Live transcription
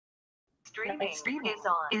Streaming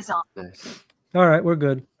is on. Nice. All right, we're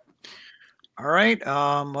good. All right.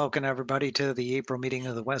 Welcome everybody to the April meeting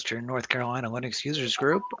of the Western North Carolina Linux Users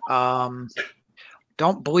Group.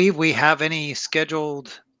 Don't believe we have any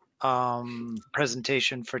scheduled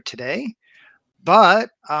presentation for today, but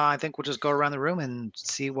I think we'll just go around the room and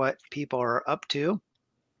see what people are up to.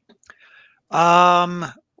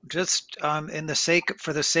 Just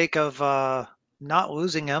for the sake of not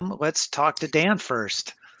losing him, let's talk to Dan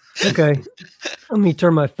first. Okay. Let me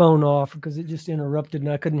turn my phone off because it just interrupted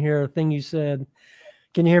and I couldn't hear a thing you said.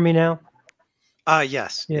 Can you hear me now?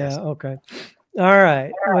 Yes. Yeah. Yes. Okay. All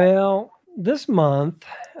right. Well, this month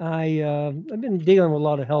I've been dealing with a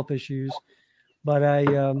lot of health issues, but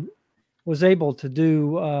I was able to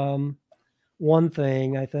do one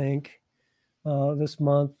thing, I think, this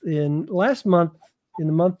month. Last month, in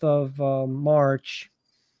the month of March,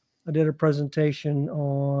 I did a presentation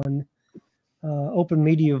on Open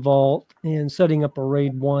Media Vault and setting up a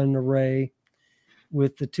RAID 1 array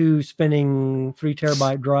with the two spinning 3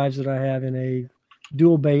 terabyte drives that I have in a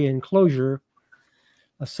dual bay enclosure,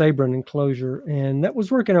 a Sabrin enclosure, and that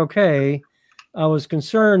was working okay. I was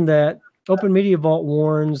concerned that Open Media Vault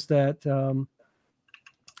warns that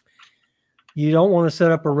you don't want to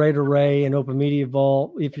set up a RAID array in Open Media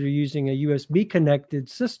Vault if you're using a USB connected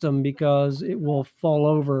system because it will fall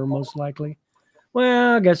over most likely.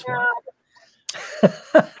 Well, guess what?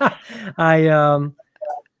 I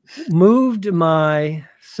moved my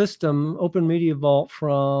system, Open Media Vault,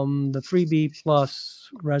 from the 3B Plus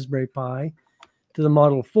Raspberry Pi to the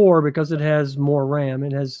Model 4 because it has more RAM.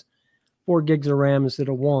 It has 4 gigs of RAM instead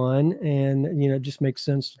of 1, and it just makes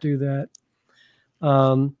sense to do that.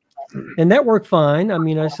 And that worked fine. I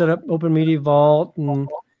mean, I set up Open Media Vault and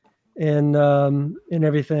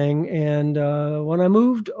everything. And when I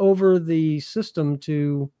moved over the system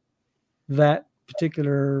to that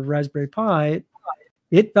particular Raspberry Pi,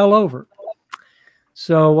 it fell over.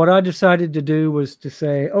 So what I decided to do was to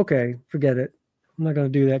say, okay, forget it. I'm not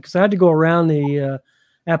going to do that because I had to go around the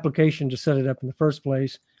application to set it up in the first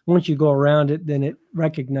place. Once you go around it, then it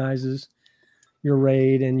recognizes your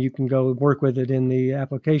RAID and you can go work with it in the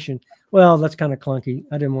application. Well, that's kind of clunky.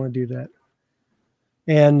 I didn't want to do that.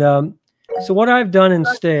 And so what I've done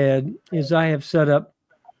instead is I have set up,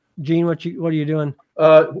 Gene, what are you doing?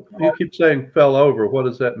 You keep saying fell over. What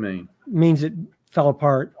does that mean? It means it fell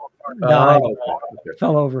apart, died, okay.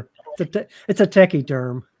 fell over. It's a techie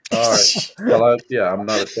term. All right. Well, I'm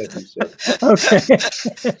not a techie. So. Okay.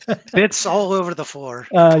 Bits all over the floor.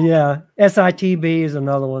 Yeah. SITB is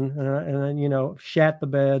another one. And shat the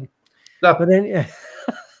bed. No. But then,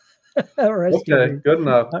 okay, good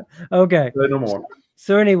enough. Okay. Say no more.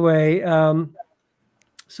 So anyway,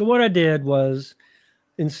 so what I did was,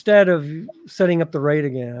 instead of setting up the RAID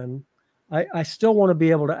again, I still want to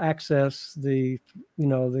be able to access the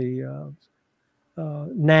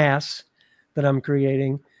NAS that I'm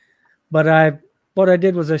creating. But what I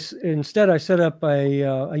did was instead I set up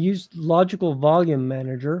I used Logical Volume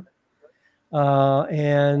Manager,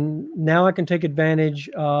 and now I can take advantage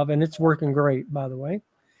of, and it's working great, by the way.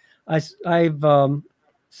 I've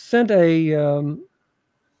sent a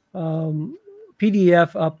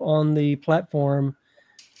PDF up on the platform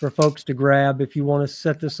for folks to grab if you want to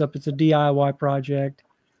set this up. It's a DIY project.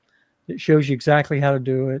 It shows you exactly how to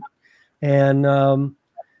do it. And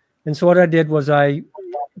so what I did was I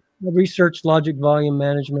researched Logic Volume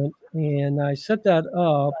Management and I set that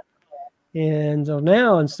up. And so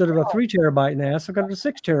now instead of a 3 terabyte NAS, I've got a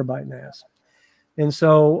 6 terabyte NAS. And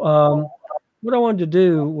so what I wanted to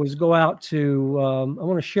do was go out to, I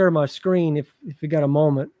want to share my screen. If you got a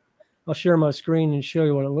moment, I'll share my screen and show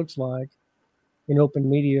you what it looks like in Open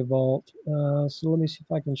Media Vault. So let me see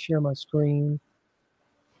if I can share my screen.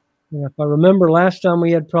 And if I remember last time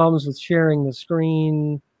we had problems with sharing the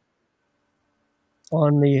screen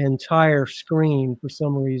on the entire screen for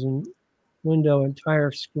some reason. Window,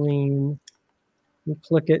 entire screen. You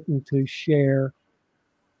click it into share.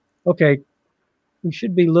 Okay, we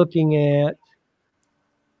should be looking at,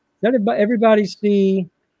 everybody see,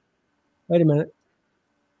 wait a minute.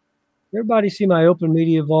 Everybody see my Open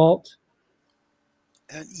Media Vault?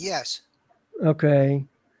 Yes. Okay,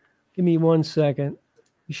 give me 1 second.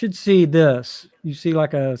 You should see this. You see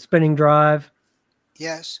like a spinning drive?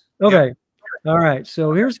 Yes. Okay. Yep. All right.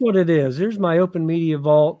 So here's what it is. Here's my Open Media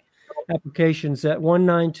Vault applications at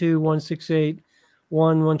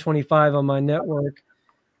 192.168.1.125 on my network.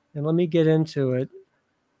 And let me get into it.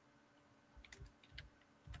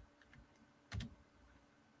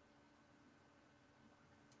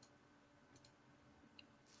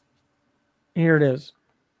 Here it is.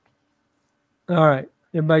 All right.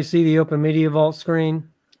 Everybody see the Open Media Vault screen?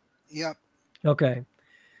 Yep. Okay.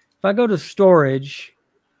 If I go to storage,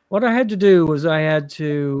 what I had to do was I had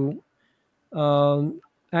to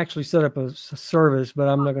actually set up a service, but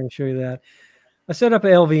I'm not going to show you that. I set up a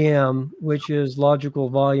LVM, which is logical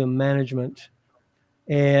volume management.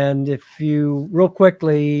 And if you, real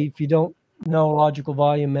quickly, if you don't know logical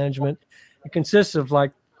volume management, it consists of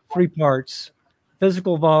like 3 parts: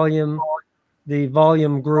 physical volume, the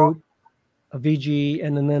volume group, a VG,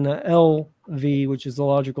 and then a LV, which is the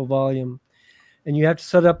logical volume. And you have to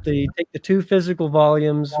set up take the 2 physical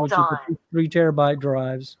volumes, which are the 3 terabyte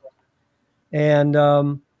drives, and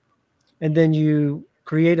then you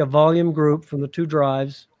create a volume group from the 2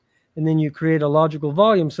 drives, and then you create a logical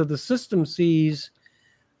volume. So the system sees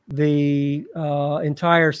the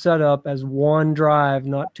entire setup as 1 drive,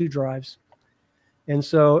 not 2 drives. And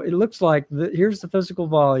so it looks like here's the physical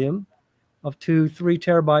volume of 2 3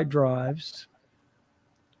 terabyte drives.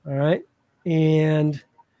 All right. And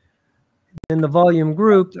then the volume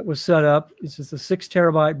group that was set up, this is a 6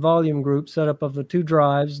 terabyte volume group set up of the 2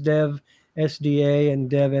 drives, dev SDA and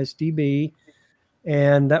dev SDB.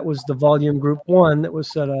 And that was the volume group 1 that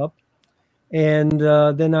was set up. And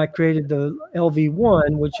then I created the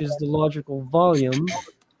LV1, which is the logical volume.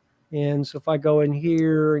 And so if I go in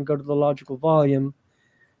here and go to the logical volume,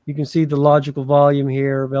 you can see the logical volume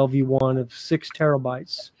here of LV1 of 6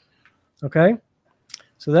 terabytes. Okay,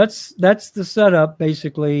 so that's the setup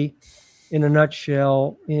basically in a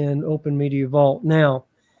nutshell in Open Media Vault. Now,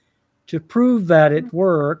 to prove that it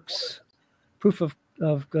works, proof of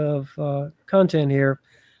content here,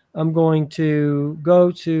 I'm going to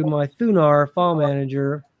go to my Thunar file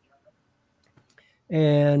manager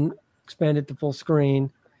and expand it to full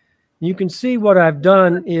screen. You can see what I've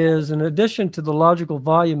done is, in addition to the logical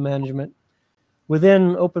volume management,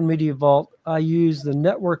 within Open Media Vault, I use the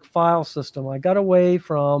network file system. I got away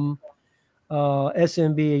from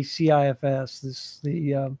SMB CIFS,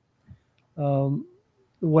 the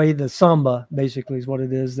way the Samba basically is what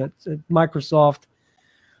it is. That Microsoft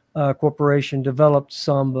Corporation developed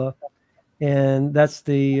Samba, and that's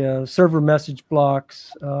the server message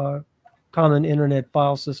blocks common internet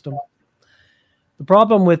file system. The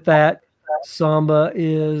problem with that Samba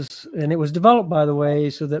is, and it was developed, by the way,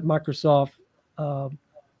 so that Microsoft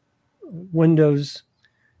Windows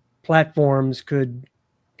platforms could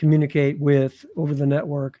communicate with over the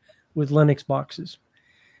network with Linux boxes.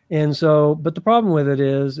 And so, but the problem with it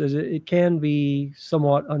is it can be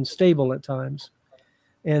somewhat unstable at times,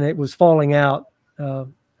 and it was falling out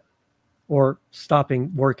or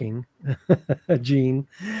stopping working, Gene,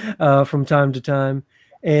 from time to time.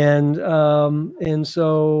 And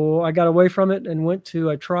so I got away from it and went to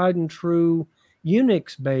a tried and true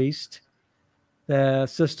Unix-based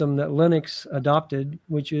system that Linux adopted,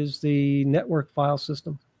 which is the network file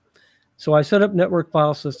system. So I set up network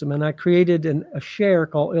file system, and I created a share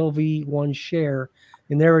called LV1 share,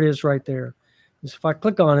 and there it is right there. So if I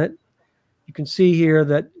click on it, you can see here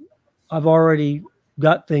that I've already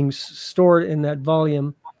got things stored in that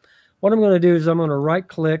volume. What I'm going to do is I'm going to right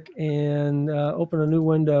click and open a new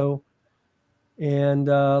window, and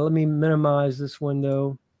let me minimize this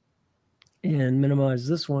window and minimize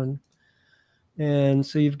this one. And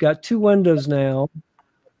so you've got 2 windows now,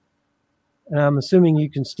 and I'm assuming you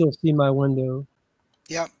can still see my window.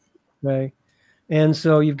 Yep. Okay. And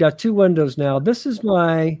so you've got 2 windows now. This is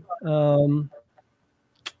my oh,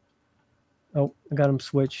 I got them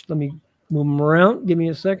switched. Let me move them around. Give me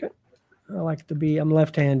a second. I like to be, I'm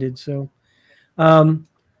left-handed, so all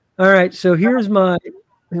right, so here's my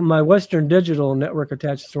Western Digital network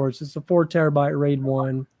attached storage. It's a 4 terabyte RAID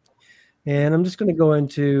 1, and I'm just going to go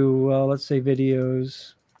into let's say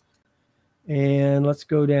videos, and let's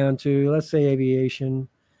go down to, let's say, aviation,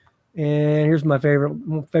 and here's my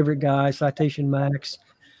favorite guy, Citation Max.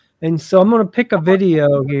 And so I'm going to pick a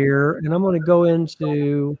video here, and I'm going to go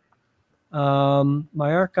into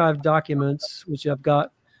my archive documents, which I've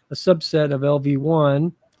got a subset of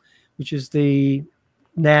LV1, which is the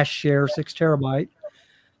NAS share 6 terabyte.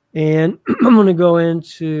 And I'm going to go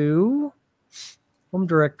into home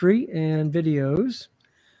directory and videos.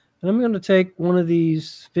 And I'm going to take one of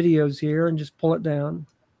these videos here and just pull it down.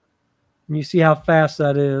 And you see how fast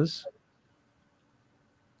that is.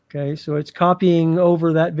 Okay, so it's copying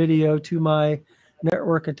over that video to my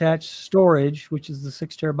network attached storage, which is the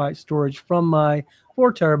 6 terabyte storage from my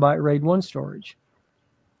 4 terabyte RAID 1 storage.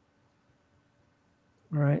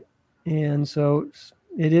 All right, and so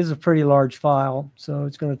it is a pretty large file, so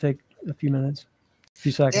it's going to take a few minutes, a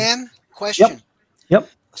few seconds. Dan, question. Yep.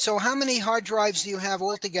 So how many hard drives do you have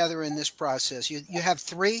altogether in this process? You have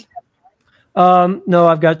 3? No,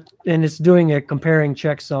 I've got, and it's doing a comparing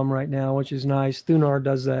checksum right now, which is nice. Thunar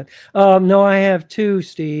does that. No, I have two,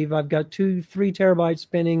 Steve. I've got two 3 terabyte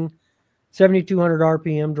spinning 7,200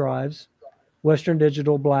 RPM drives, Western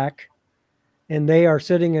Digital black, and they are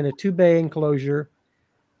sitting in a 2-bay enclosure,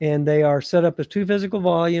 and they are set up as 2 physical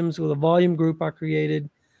volumes with a volume group I created,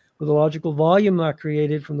 with a logical volume I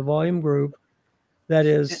created from the volume group that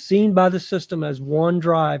is seen by the system as one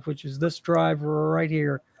drive, which is this drive right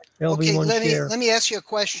here, Okay, LV1 share. let me ask you a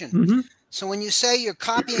question. Mm-hmm. So when you say you're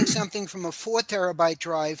copying something from a 4 terabyte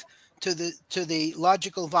drive to the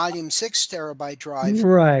logical volume 6 terabyte drive,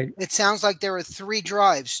 Right. it sounds like there are 3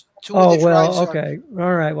 drives. 2 of Oh, the well, drives okay.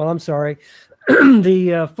 All right. Well, I'm sorry.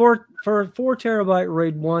 The 4 terabyte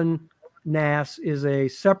RAID 1 NAS is a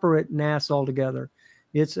separate NAS altogether.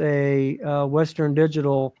 It's a Western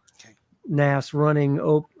Digital NAS running.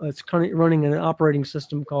 It's running an operating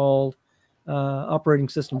system called Operating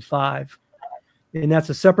System 5, and that's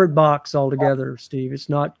a separate box altogether, Steve. It's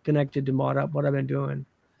not connected to what I've been doing.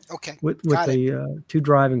 Okay. With the 2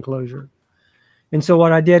 drive enclosure. And so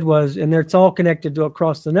what I did was, and it's all connected to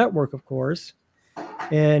across the network, of course,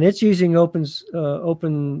 and it's using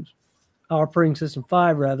open operating system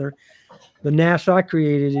 5 rather. The NAS I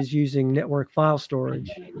created is using network file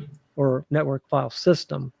storage, or network file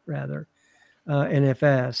system rather,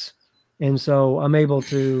 NFS. And so I'm able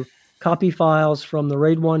to copy files from the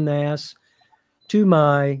RAID 1 NAS to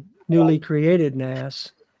my newly created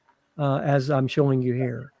NAS, as I'm showing you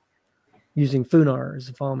here, using Thunar as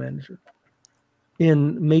a file manager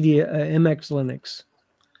in Media MX Linux,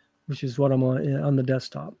 which is what I'm on the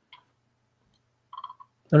desktop.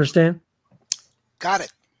 Understand? Got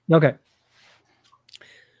it. Okay.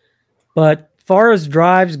 But far as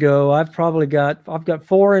drives go, I've got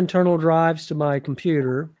 4 internal drives to my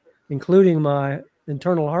computer, including my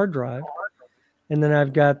internal hard drive. And then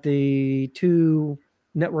I've got the 2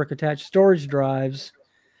 network attached storage drives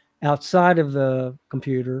outside of the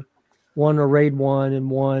computer, one a RAID 1 and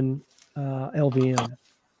one LVM.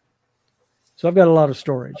 So I've got a lot of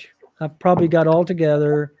storage. I've probably got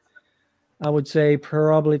altogether, I would say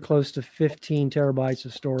probably close to 15 terabytes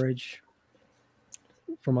of storage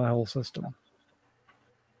for my whole system,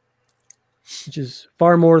 which is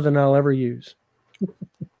far more than I'll ever use.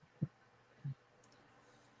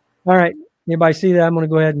 All right. Anybody see that? I'm going to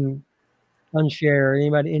go ahead and unshare.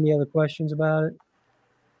 Any other questions about it?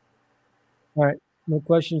 All right. No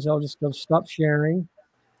questions. I'll just go stop sharing.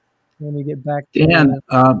 Let me get back to Dan,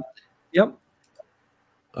 yep.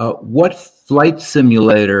 What flight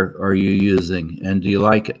simulator are you using, and do you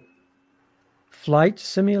like it? Flight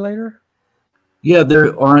simulator? Yeah,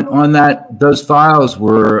 there on that. Those files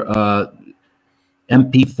were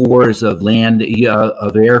MP4s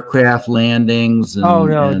of aircraft landings. And, oh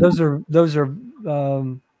no, those are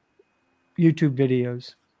YouTube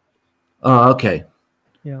videos. Oh, okay.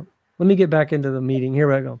 Yeah. Let me get back into the meeting.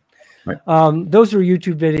 Here we go. Right. Those are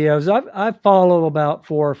YouTube videos. I follow about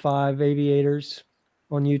 4 or 5 aviators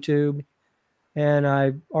on YouTube, and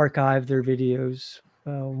I archive their videos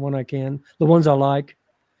when I can. The ones I like,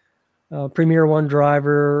 Premier One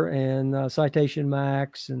Driver and Citation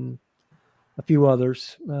Max and a few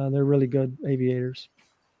others. They're really good aviators.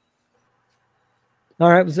 All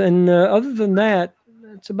right, and other than that,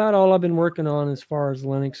 that's about all I've been working on as far as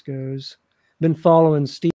Linux goes. Been following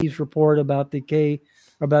Steve's report about the XZ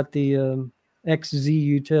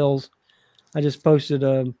utils. I just posted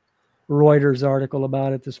a Reuters article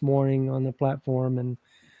about it this morning on the platform, and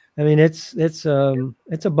I mean it's a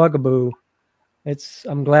bugaboo.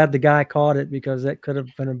 I'm glad the guy caught it, because that could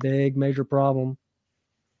have been a big major problem.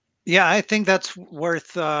 Yeah, I think that's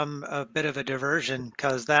worth a bit of a diversion,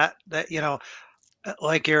 because that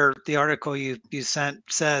like the article you sent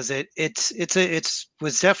says, it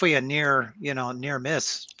was definitely a near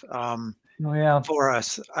miss Oh yeah. for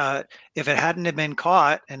us. If it hadn't have been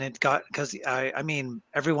caught, and it got, because I mean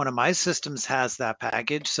every one of my systems has that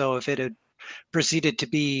package, so if it had proceeded to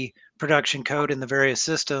be production code in the various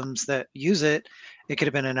systems that use it, it could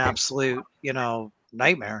have been an absolute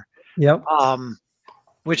nightmare. Yep.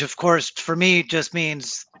 Which of course for me just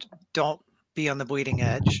means don't be on the bleeding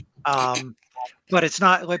edge. But it's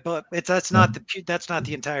not like, that's not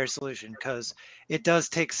the entire solution, because it does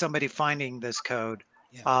take somebody finding this code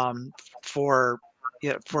for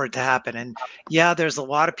for it to happen. And yeah, there's a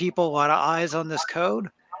lot of people, a lot of eyes on this code,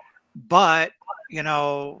 but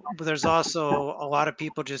there's also a lot of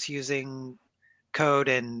people just using code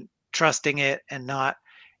and trusting it, and not,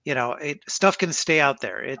 stuff can stay out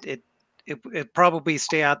there. It probably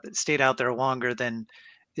stayed out there longer than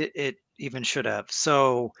it even should have.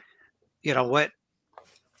 So what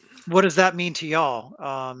what does that mean to y'all?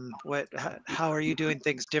 How are you doing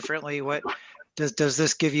things differently? What does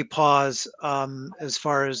this give you pause as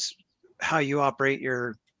far as how you operate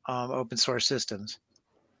your open source systems?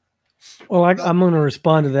 Well, I'm going to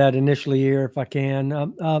respond to that initially here if I can.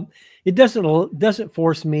 It doesn't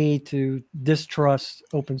force me to distrust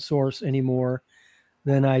open source anymore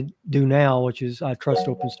than I do now, which is I trust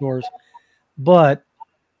open source. But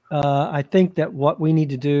I think that what we need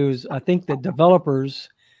to do is I think that developers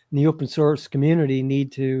in the open source community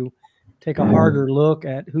need to take a harder look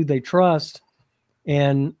at who they trust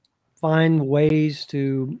and find ways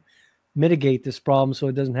to mitigate this problem so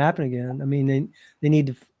it doesn't happen again. I mean, they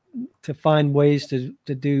need to find ways to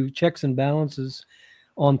do checks and balances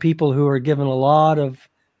on people who are given a lot of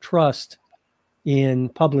trust in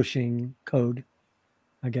publishing code,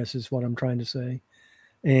 I guess is what I'm trying to say.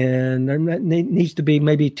 And there needs to be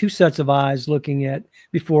maybe two sets of eyes looking at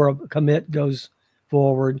before a commit goes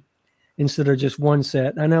forward instead of just one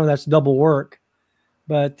set. I know that's double work,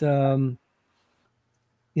 but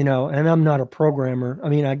you know, and I'm not a programmer. I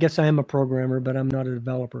mean, I guess I am a programmer, but I'm not a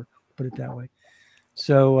developer, put it that way.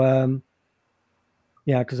 So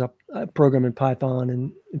yeah, because I program in Python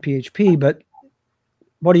and PHP. But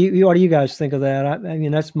what do you guys think of that? I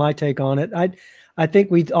mean, that's my take on it. I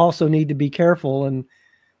think we also need to be careful and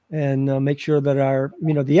make sure that our,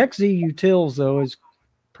 you know, the XZ utils though is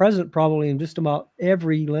present probably in just about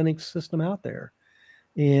every Linux system out there.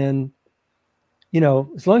 And, you know,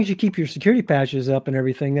 as long as you keep your security patches up and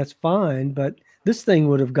everything, that's fine. But this thing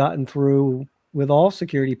would have gotten through with all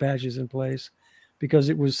security patches in place because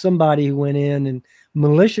it was somebody who went in and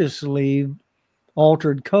maliciously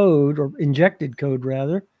altered code or injected code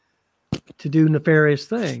rather to do nefarious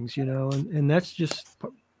things, you know, and that's just,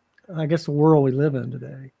 I guess, the world we live in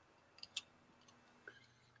today.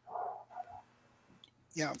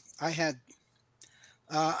 Yeah, I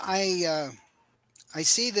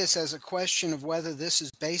see this as a question of whether this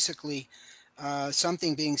is basically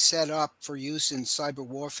something being set up for use in cyber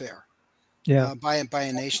warfare, yeah, by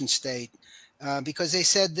a nation state, because they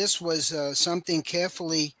said this was something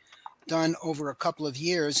carefully done over a couple of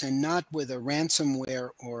years and not with a ransomware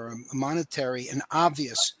or an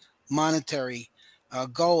obvious monetary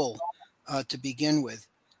goal to begin with,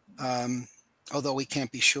 although we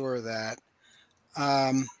can't be sure of that.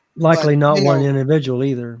 Likely but, not you know, one individual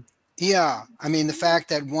either. Yeah, I mean, the fact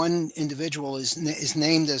that one individual is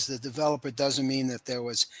named as the developer doesn't mean that there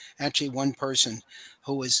was actually one person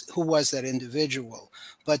who was that individual.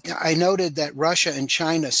 But I noted that Russia and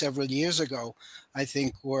China several years ago, I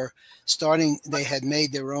think, were starting. They had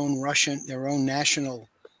made their own national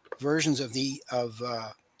versions of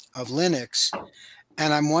Linux,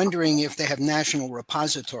 and I'm wondering if they have national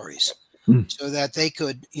repositories. So that they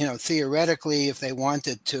could, you know, theoretically, if they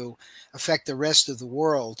wanted to affect the rest of the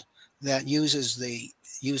world that uses the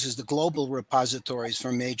global repositories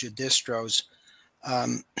for major distros,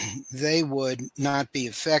 they would not be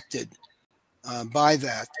affected by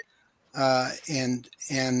that.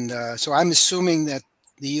 So I'm assuming that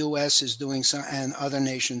the U.S. is doing some, and other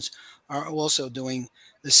nations are also doing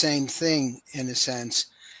the same thing in a sense,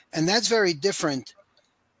 and that's very different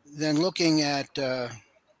than looking at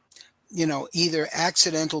you know, either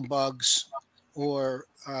accidental bugs or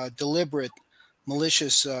deliberate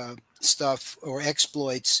malicious stuff or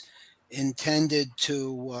exploits intended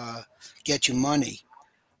to get you money.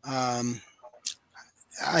 I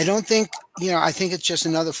don't think, you know, I think it's just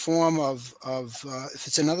another form of if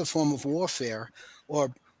it's another form of warfare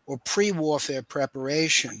or pre-warfare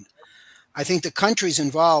preparation, I think the countries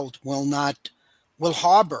involved will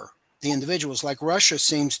harbor the individuals, like Russia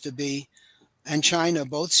seems to be, and China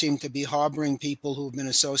both seem to be harboring people who've been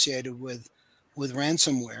associated with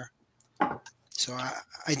ransomware. So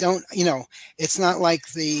I don't, you know, it's not like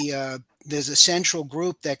there's a central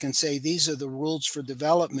group that can say these are the rules for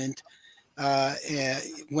development.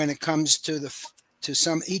 When it comes to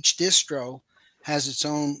each distro has its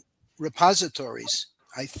own repositories.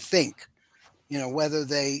 I think, you know, whether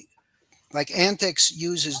they, like Antix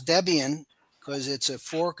uses Debian because it's a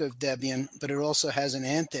fork of Debian, but it also has an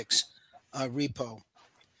Antix repo.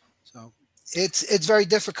 So it's very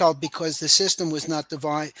difficult because the system was not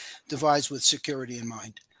devised with security in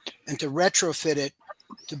mind, and to retrofit it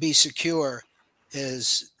to be secure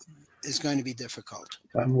is going to be difficult.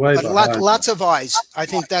 I'm way But behind. lots of eyes. I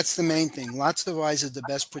think that's the main thing. Lots of eyes is the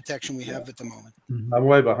best protection we have at the moment. I'm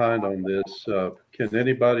way behind on this. Can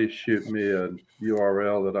anybody shoot me a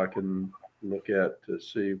URL that I can look at to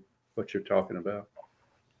see what you're talking about?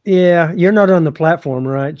 Yeah, you're not on the platform,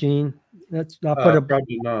 right, Gene? That's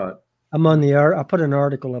Probably not. I'm on the art. I put an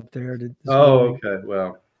article up there. Oh, okay.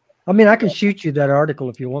 Well, I mean, I can shoot you that article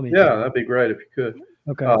if you want me Yeah, to. that'd be great if you could.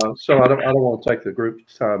 Okay. So I don't want to take the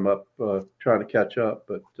group's time up trying to catch up,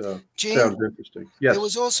 but Gene, sounds interesting. Yes. it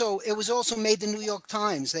was also made the New York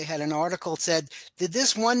Times. They had an article said, "Did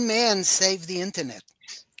this one man save the internet?"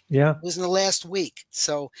 Yeah. It was in the last week.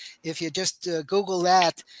 So if you just Google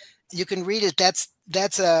that, you can read it. That's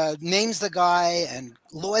names the guy and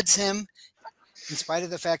lauds him, in spite of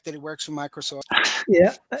the fact that he works for Microsoft.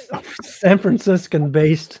 Yeah. San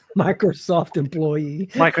Franciscan-based Microsoft employee.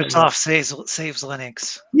 Microsoft saves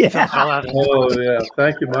Linux. Yeah. Oh yeah.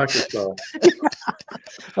 Thank you, Microsoft.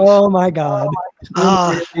 Oh my God.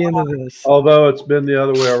 Ah. At the end of this. Although it's been the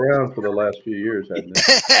other way around for the last few years, hasn't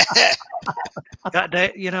it?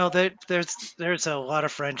 There's a lot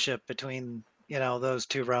of friendship between those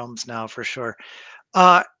two realms now for sure.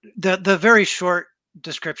 The very short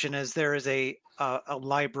description is there is a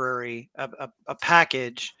library, a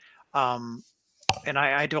package, and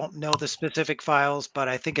I don't know the specific files, but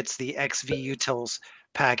I think it's the XVUtils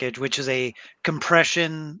package, which is a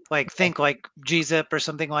compression, think like gzip or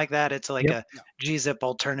something like that. It's like a gzip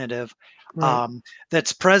alternative, Right.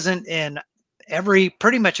 that's present in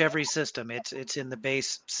pretty much every system. It's in the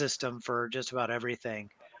base system for just about everything,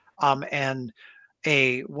 and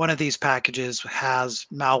one of these packages has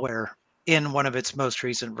malware in one of its most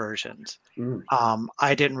recent versions.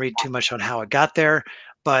 I didn't read too much on how it got there,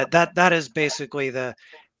 but that is basically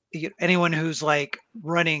anyone who's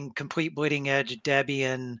running complete bleeding edge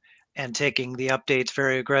Debian and taking the updates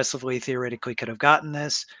very aggressively theoretically could have gotten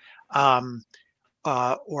this.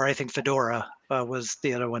 Or I think Fedora was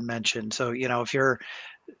the other one mentioned. So, if you're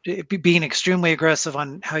being extremely aggressive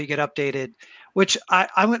on how you get updated, which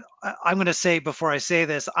I'm going to say before I say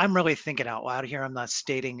this, I'm really thinking out loud here. I'm not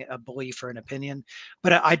stating a belief or an opinion,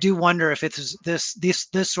 but I do wonder if it's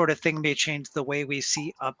this sort of thing may change the way we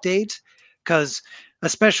see updates, because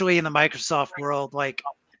especially in the Microsoft world, the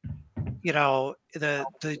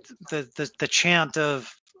chant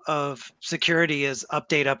of security is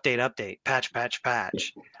update, patch.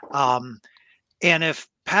 And if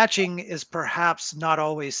patching is perhaps not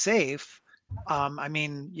always safe, I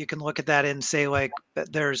mean, you can look at that and say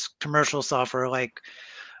there's commercial software,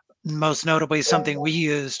 most notably something we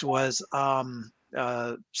used was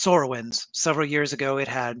SolarWinds. Several years ago, it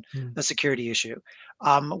had a security issue.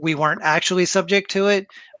 We weren't actually subject to it,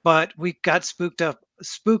 but we got spooked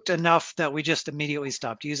enough that we just immediately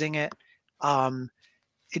stopped using it.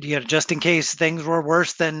 Just in case things were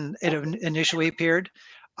worse than it initially appeared.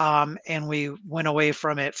 And we went away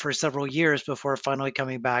from it for several years before finally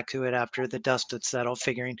coming back to it after the dust had settled,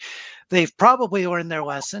 figuring they've probably learned their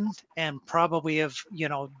lesson and probably have,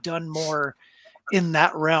 done more in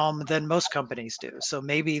that realm than most companies do. So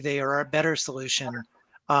maybe they are a better solution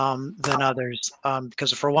than others.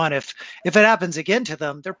 Because for one, if it happens again to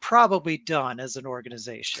them, they're probably done as an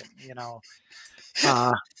organization,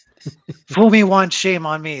 fool me once, shame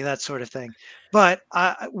on me, that sort of thing. But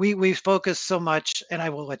we focus so much, and I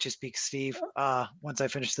will let you speak, Steve, once I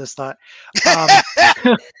finish this thought. I'm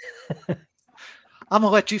gonna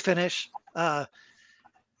let you finish. I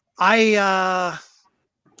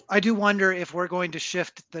do wonder if we're going to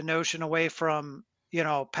shift the notion away from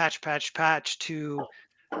patch to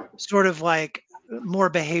sort of more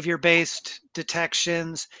behavior-based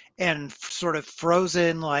detections and sort of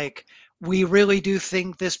frozen, we really do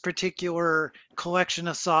think this particular collection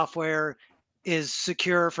of software is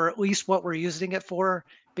secure for at least what we're using it for.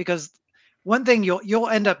 Because one thing you'll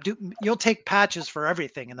end up you'll take patches for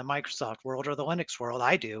everything in the Microsoft world or the Linux world.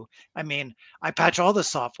 I do. I mean, I patch all the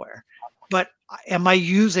software, but am I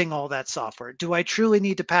using all that software? Do I truly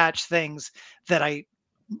need to patch things that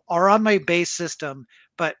are on my base system,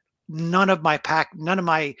 but none of my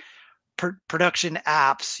production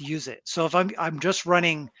apps use it? So if I'm just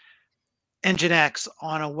running Nginx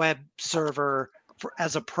on a web server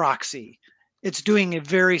as a proxy, it's doing a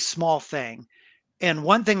very small thing. And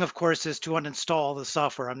one thing, of course, is to uninstall the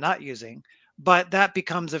software I'm not using, but that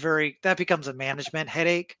becomes a management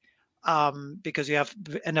headache, because you have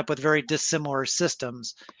to end up with very dissimilar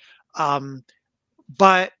systems.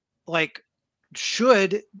 But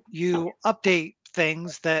should you update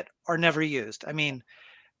things that are never used? I mean,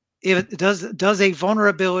 if it does a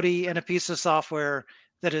vulnerability in a piece of software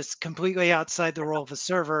that is completely outside the role of a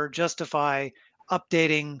server justify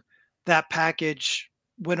updating that package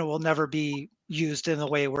when it will never be used in a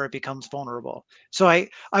way where it becomes vulnerable? So I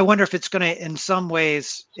wonder if it's going to, in some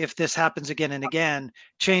ways, if this happens again and again,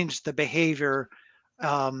 change the behavior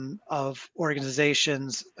of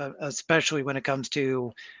organizations, especially when it comes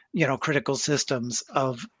to critical systems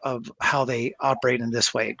of how they operate in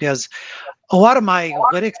this way. Because a lot of my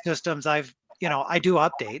Linux systems I've I do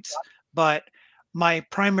updates, but my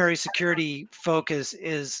primary security focus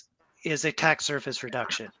is attack surface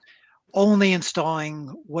reduction, only installing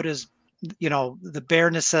what is, the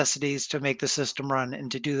bare necessities to make the system run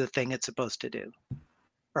and to do the thing it's supposed to do.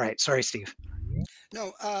 All right. Sorry, Steve.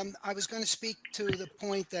 No, I was going to speak to the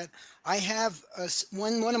point that I have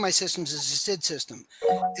one of my systems is a SID system,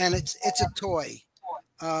 and it's a toy.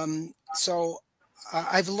 So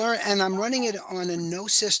I've learned, and I'm running it on a no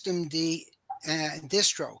system D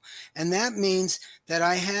distro, and that means that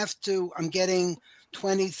I'm getting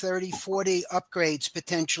 20, 30, 40 upgrades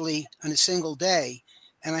potentially on a single day,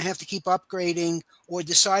 and I have to keep upgrading or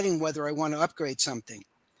deciding whether I want to upgrade something.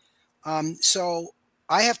 So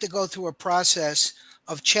I have to go through a process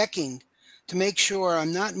of checking to make sure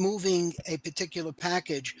I'm not moving a particular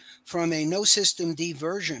package from a no system D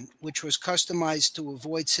version, which was customized to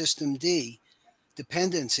avoid system D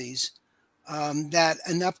dependencies, that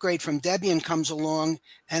an upgrade from Debian comes along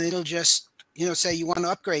and it'll just, say you want to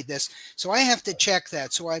upgrade this. So I have to check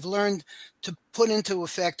that. So I've learned to put into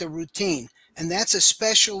effect a routine. And that's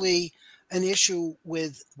especially an issue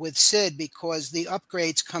with SID because the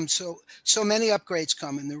upgrades come so many upgrades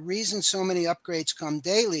come, and the reason so many upgrades come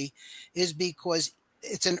daily is because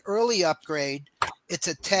it's an early upgrade, it's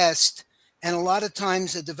a test, and a lot of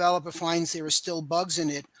times the developer finds there are still bugs in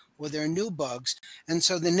it or there are new bugs, and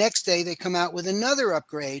so the next day they come out with another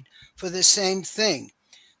upgrade for the same thing.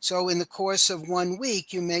 So in the course of 1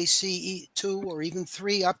 week you may see 2 or even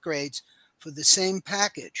 3 upgrades for the same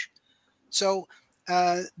package. So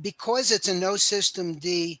because it's a no system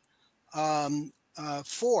D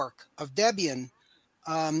fork of Debian,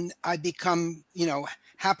 I become,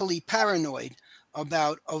 happily paranoid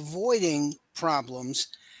about avoiding problems.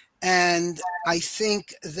 And I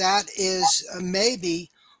think that is maybe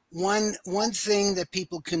one thing that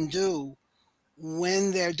people can do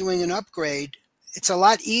when they're doing an upgrade. It's a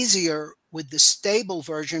lot easier with the stable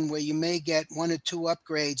version where you may get 1 or 2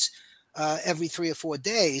 upgrades every 3 or 4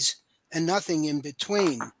 days and nothing in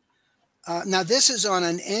between. Now, this is on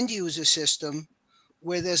an end user system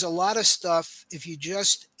where there's a lot of stuff. If you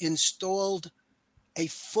just installed a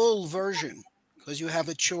full version, because you have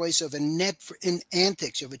a choice of in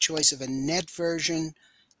Antix, you have a choice of a net version,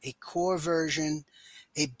 a core version,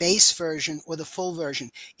 a base version, or the full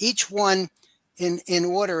version. Each one in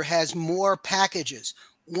order has more packages.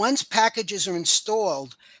 Once packages are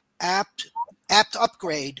installed, apt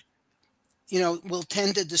upgrade will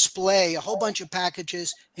tend to display a whole bunch of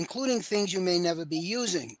packages, including things you may never be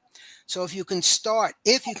using. So if you can start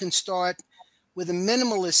with a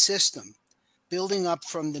minimalist system, building up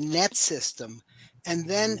from the net system, and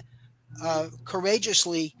then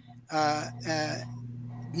courageously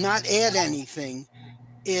not add anything,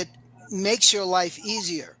 it makes your life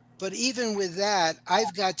easier. But even with that,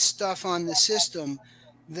 I've got stuff on the system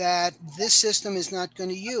that this system is not going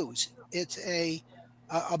to use. It's a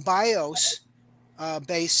BIOS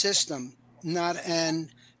based system, not a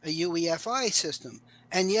UEFI system.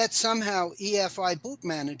 And yet somehow EFI Boot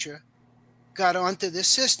Manager got onto this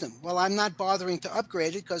system. Well, I'm not bothering to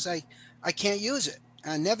upgrade it because I can't use it.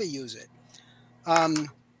 I never use it.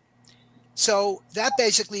 So that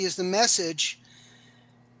basically is the message,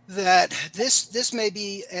 that this may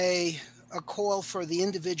be a call for the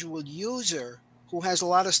individual user who has a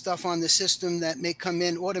lot of stuff on the system that may come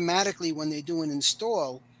in automatically when they do an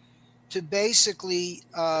install, to basically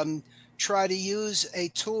try to use a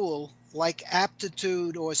tool like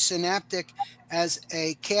Aptitude or Synaptic as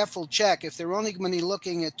a careful check. If they're only going to be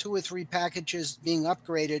looking at 2 or 3 packages being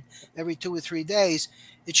upgraded every 2 or 3 days,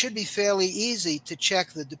 it should be fairly easy to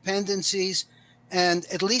check the dependencies and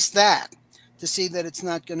at least that, to see that it's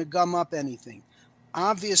not going to gum up anything.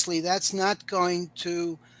 Obviously, that's not going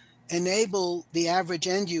to enable the average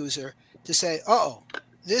end user to say, oh,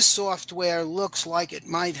 this software looks like it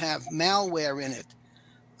might have malware in it.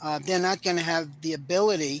 They're not going to have the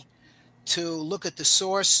ability to look at the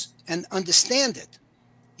source and understand it.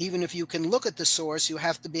 Even if you can look at the source, you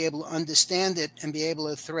have to be able to understand it and be able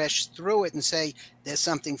to thresh through it and say, there's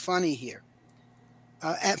something funny here.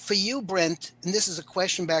 And for you, Brent, and this is a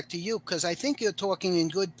question back to you, because I think you're talking in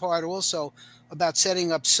good part also about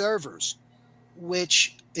setting up servers,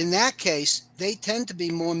 which in that case, they tend to be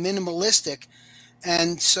more minimalistic.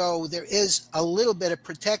 And so there is a little bit of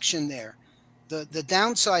protection there. The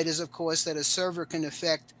downside is, of course, that a server can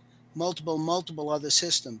affect multiple other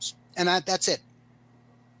systems. And that's it.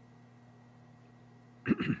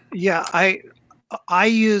 Yeah, like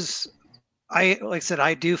I said,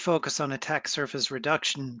 I do focus on attack surface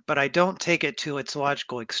reduction, but I don't take it to its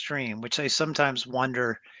logical extreme, which I sometimes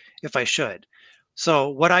wonder if I should. So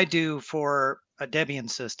what I do for a Debian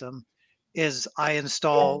system is I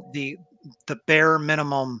install the bare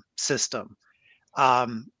minimum system,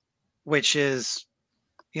 which is,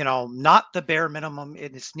 you know, not the bare minimum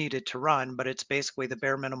it is needed to run, but it's basically the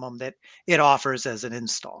bare minimum that it offers as an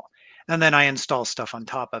install. And then I install stuff on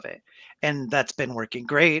top of it. And that's been working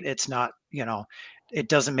great. It's not, you know, it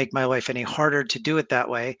doesn't make my life any harder to do it that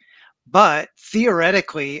way. But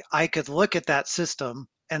theoretically, I could look at that system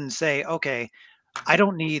and say, okay, I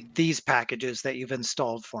don't need these packages that you've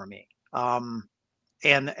installed for me.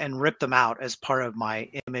 And rip them out as part of my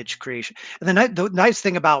image creation. And the nice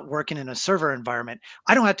thing about working in a server environment,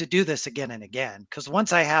 I don't have to do this again and again, because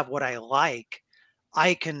once I have what I like,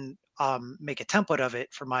 I can make a template of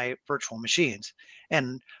it for my virtual machines.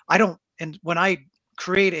 And when I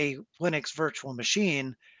create a Linux virtual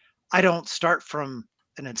machine, I don't start from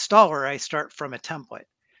an installer, I start from a template.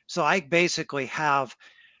 So I basically have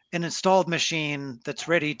an installed machine that's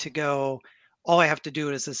ready to go. All I have to do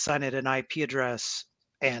is assign it an IP address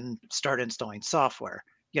and start installing software.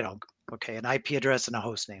 You know, okay, an IP address and a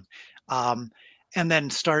host name, and then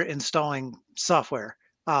start installing software.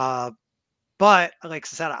 But like I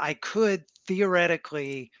said, I could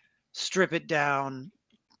theoretically strip it down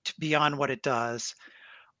to beyond what it does.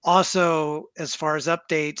 Also, as far as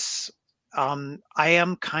updates, I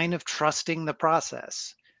am kind of trusting the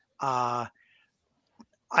process. I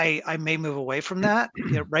may move away from that.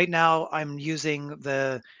 You know, right now I'm using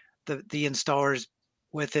the installers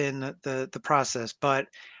within the process, but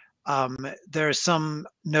there are some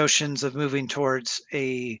notions of moving towards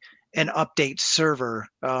an update server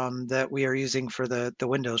that we are using for the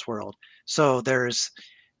Windows world. So there's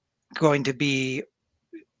going to be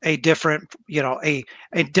a different, you know, a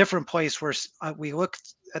different place where we look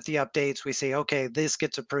at the updates, we say, okay, this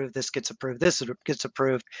gets approved, this gets approved, this gets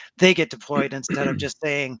approved, they get deployed, instead of just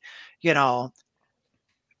saying, you know,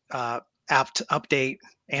 apt update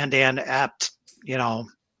and apt, you know,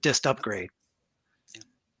 dist upgrade.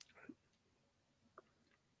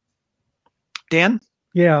 Dan?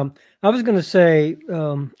 Yeah, I was going to say,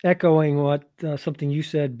 echoing what something you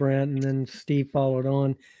said, Brent, and then Steve followed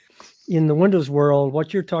on. In the Windows world,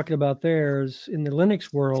 what you're talking about there is in the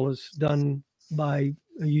Linux world is done by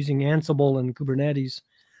using Ansible and Kubernetes.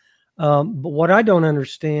 But what I don't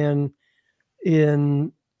understand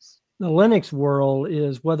in the Linux world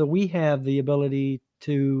is whether we have the ability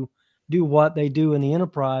to do what they do in the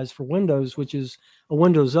enterprise for Windows, which is a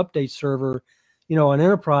Windows update server. You know, an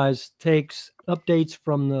enterprise takes updates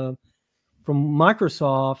from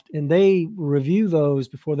Microsoft and they review those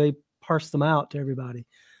before they parse them out to everybody.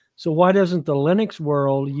 So why doesn't the Linux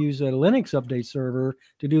world use a Linux update server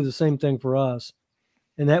to do the same thing for us?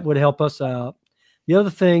 And that would help us out. The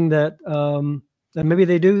other thing that, and maybe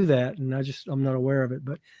they do that, and I'm not aware of it,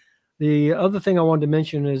 but the other thing I wanted to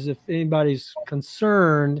mention is if anybody's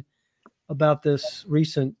concerned about this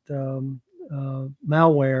recent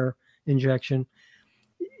malware injection,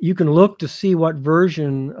 you can look to see what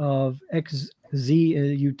version of XZ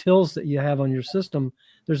utils that you have on your system.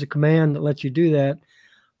 There's a command that lets you do that.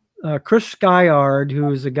 Chris Skyard,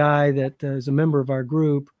 who is a guy that is a member of our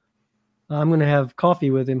group, I'm going to have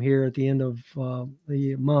coffee with him here at the end of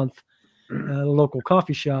the month at a local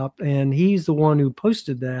coffee shop, and he's the one who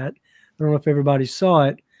posted that. I don't know if everybody saw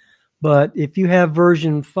it, but if you have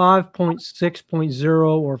version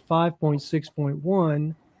 5.6.0 or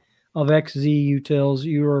 5.6.1 of XZ utils,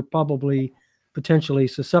 you are probably potentially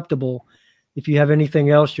susceptible. If you have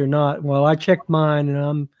anything else, you're not. Well, I checked mine, and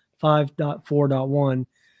I'm 5.4.1.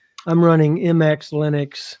 I'm running MX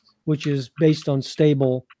Linux, which is based on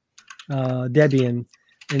stable Debian,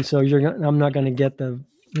 and so I'm not going to get the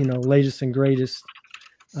latest and greatest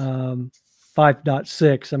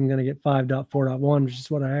 5.6. I'm going to get 5.4.1, which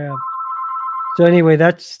is what I have. So anyway,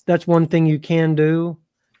 that's one thing you can do.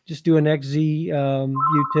 Just do an XZ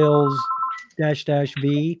utils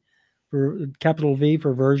 --v for capital V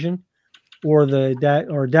for version, or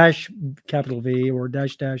dash capital V or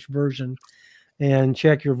dash version, and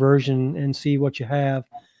check your version and see what you have.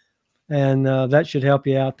 And that should help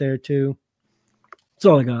you out there too. That's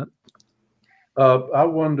all I got. I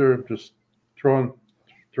wonder, just throwing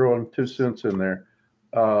 2 cents in there.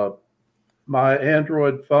 My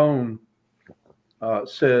Android phone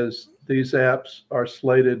says these apps are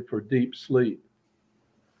slated for deep sleep.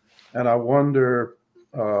 And I wonder,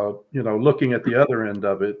 looking at the other end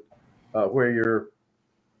of it, where you're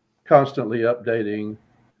constantly updating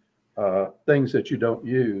things that you don't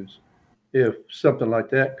use, if something like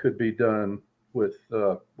that could be done with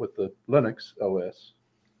the Linux OS,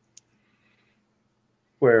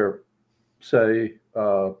 where, say,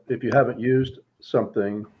 if you haven't used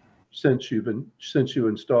something since you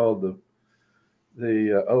installed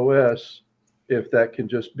the OS, if that can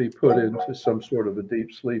just be put into some sort of a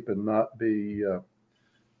deep sleep and not be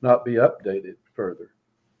updated further.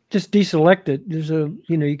 Just deselect it. There's a,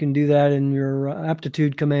 you can do that in your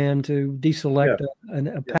aptitude command to deselect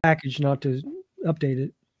a package, not to update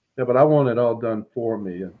it. Yeah, but I want it all done for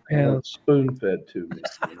me, and I want it spoon-fed to me.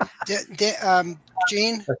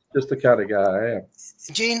 Gene? That's just the kind of guy I am.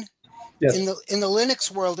 Gene? Yes. In the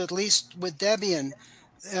Linux world, at least with Debian,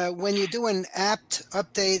 when you do an apt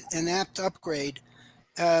update and apt upgrade,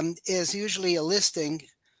 is usually a listing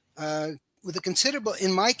with a considerable,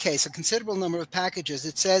 in my case, a considerable number of packages.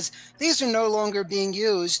 It says these are no longer being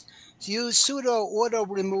used. Use sudo auto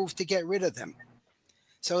remove to get rid of them.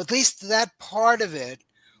 So at least that part of it,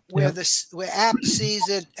 where where apt sees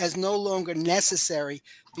it as no longer necessary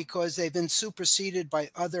because they've been superseded by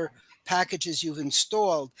other packages you've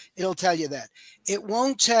installed, it'll tell you that. It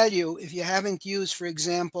won't tell you if you haven't used, for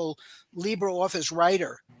example, LibreOffice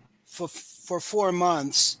Writer for 4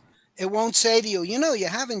 months. It won't say to you, you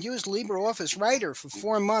haven't used LibreOffice Writer for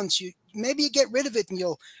 4 months. Maybe you get rid of it and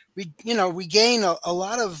you'll, regain a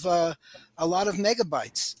lot of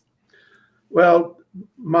megabytes. Well,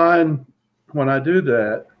 mine, when I do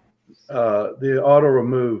that, the auto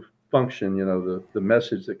remove function, the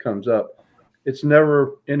message that comes up, it's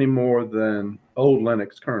never any more than old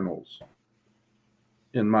Linux kernels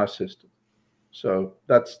in my system. So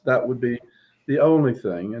that would be the only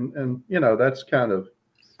thing. And that's kind of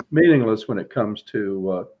meaningless when it comes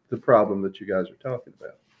to the problem that you guys are talking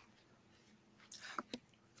about.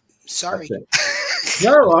 Sorry.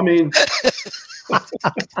 No, I mean,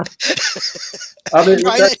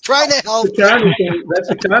 trying to help. That's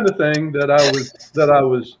the kind of thing that I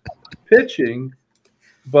was pitching,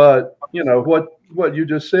 but what you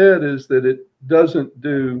just said is that it doesn't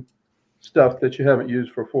do stuff that you haven't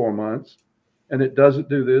used for 4 months, and it doesn't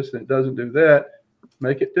do this and it doesn't do that.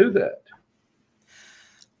 Make it do that.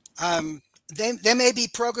 There may be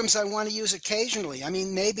programs I want to use occasionally. I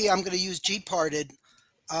mean, maybe I'm going to use gparted.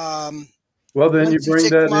 Well, then you bring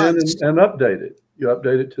that in and update it. You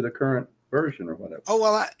update it to the current version or whatever. Oh,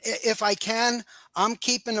 well, if I can, I'm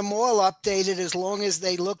keeping them all updated as long as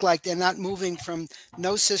they look like they're not moving from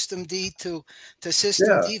no system D to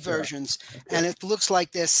system D versions. Yeah. Okay. And it looks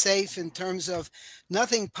like they're safe in terms of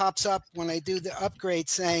nothing pops up when I do the upgrade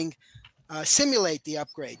saying, simulate the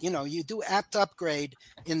upgrade. You do apt upgrade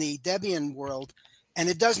in the Debian world, and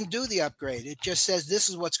it doesn't do the upgrade. It just says this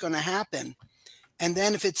is what's going to happen. And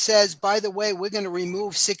then if it says, by the way, we're going to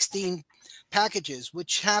remove 16 packages,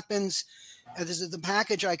 which happens, this is the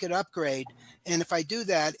package I could upgrade. And if I do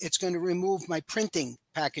that, it's going to remove my printing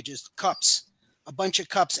packages, cups, a bunch of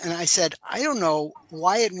cups. And I said, I don't know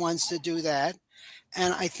why it wants to do that.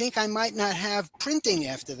 And I think I might not have printing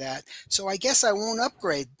after that. So I guess I won't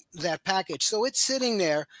upgrade that package. So it's sitting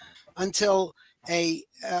there until I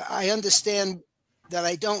understand that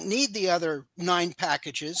I don't need the other 9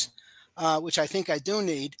 packages, which I think I do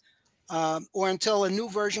need, or until a new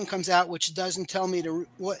version comes out, which doesn't tell me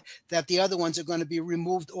that the other ones are going to be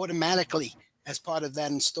removed automatically as part of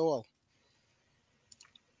that install.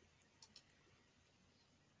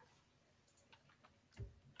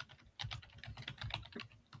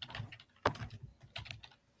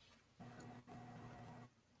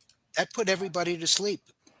 That put everybody to sleep.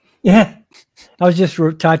 Yeah. I was just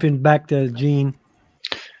typing back to Gene.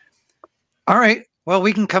 All right. Well,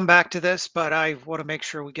 we can come back to this, but I want to make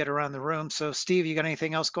sure we get around the room. So, Steve, you got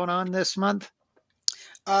anything else going on this month?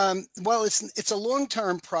 Well, it's a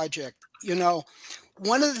long-term project.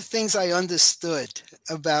 One of the things I understood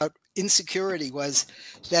about insecurity was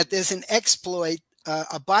that there's an exploit.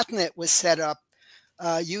 A botnet was set up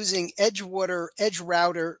using edge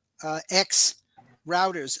router X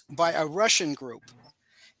routers by a Russian group,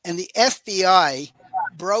 and the FBI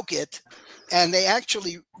broke it, and they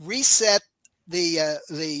actually reset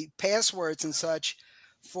the passwords and such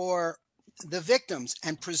for the victims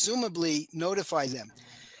and presumably notify them.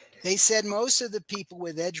 They said most of the people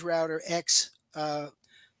with edge router X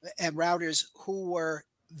routers who were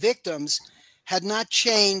victims had not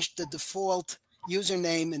changed the default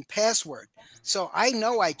username and password. So I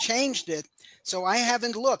know I changed it. So I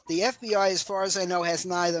haven't looked. The FBI, as far as I know, has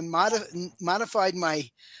neither modified my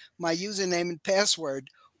username and password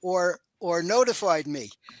or notified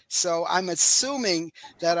me. So I'm assuming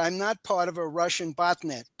that I'm not part of a Russian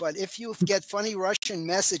botnet. But if you get funny Russian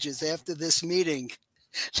messages after this meeting,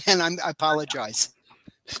 then I apologize.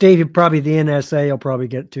 Steve, probably the NSA will probably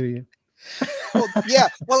get to you. Well, yeah.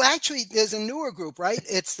 Well, actually, there's a newer group, right?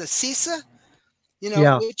 It's the CISA.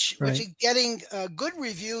 Which is getting good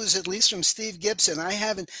reviews, at least from Steve Gibson. I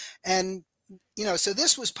haven't, and so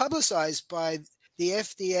this was publicized by the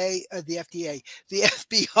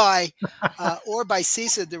FBI, or by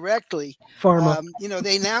CISA directly. Pharma. You know,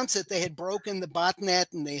 they announced that they had broken the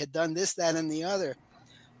botnet and they had done this, that, and the other.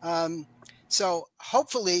 So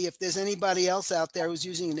hopefully, if there's anybody else out there who's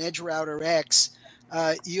using an Edge Router X,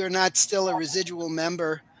 you're not still a residual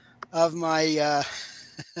member of my.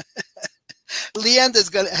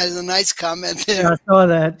 Leander's has a nice comment there. Yeah, I saw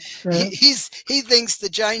that. He thinks the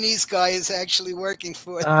Chinese guy is actually working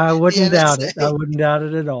for. I wouldn't doubt it. I wouldn't doubt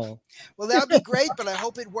it at all. Well, that would be great, but I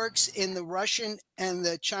hope it works in the Russian and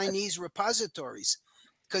the Chinese repositories,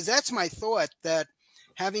 because that's my thought, that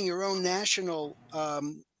having your own national,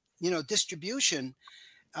 distribution,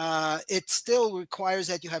 it still requires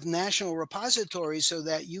that you have national repositories so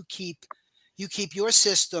that you keep your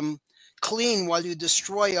system clean while you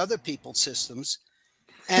destroy other people's systems.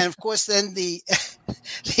 And of course, then the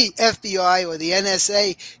FBI or the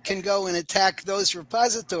NSA can go and attack those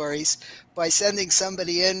repositories by sending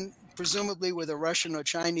somebody in, presumably with a Russian or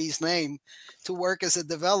Chinese name, to work as a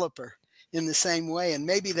developer in the same way. And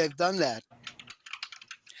maybe they've done that.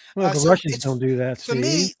 Well, the Russians don't do that, For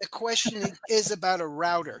me, the question is about a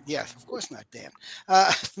router. Yeah, of course not, Dan.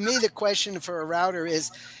 For me, the question for a router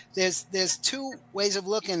is there's two ways of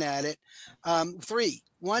looking at it. Three.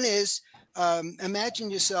 One is,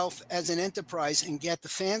 imagine yourself as an enterprise and get the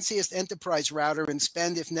fanciest enterprise router and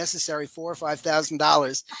spend, if necessary, $4,000 or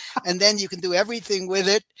 $5,000, and then you can do everything with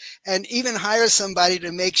it, and even hire somebody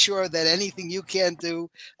to make sure that anything you can't do,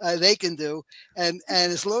 they can do. And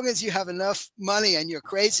as long as you have enough money and you're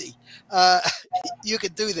crazy, you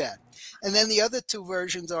could do that. And then the other two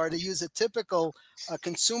versions are to use a typical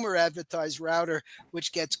consumer advertised router,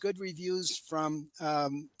 which gets good reviews from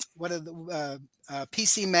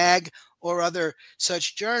PC Mag or other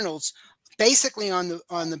such journals, basically on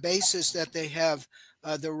the basis that they have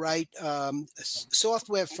the right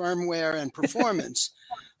software, firmware, and performance.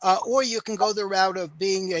 Or you can go the route of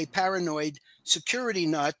being a paranoid security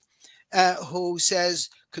nut who says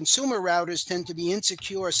consumer routers tend to be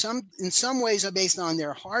insecure. In some ways are based on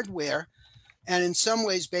their hardware, and in some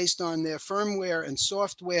ways based on their firmware and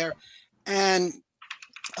software, and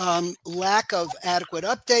lack of adequate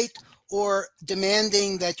update, or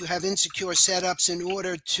demanding that you have insecure setups in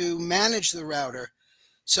order to manage the router.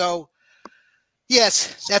 So,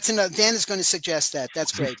 yes, that's enough. Dan is going to suggest that.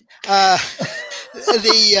 That's great.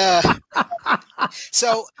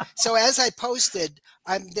 So as I posted,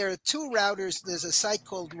 there are two routers. There's a site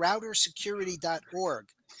called routersecurity.org,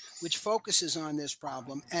 which focuses on this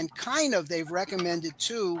problem, and they've recommended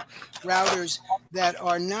two routers that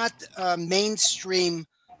are not mainstream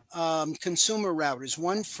consumer routers.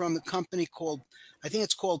 One from a company called, I think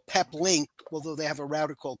it's called PepLink, although they have a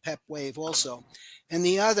router called PepWave also, and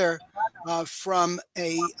the other from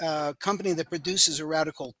a company that produces a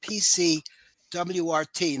router called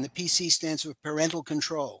PCWRT, and the PC stands for parental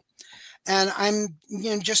control. And I'm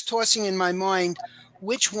just tossing in my mind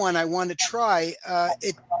which one I want to try.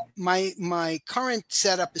 My current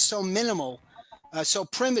setup is so minimal, so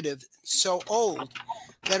primitive, so old,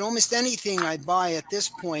 that almost anything I buy at this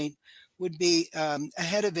point would be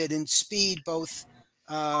ahead of it in speed, both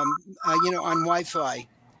on Wi-Fi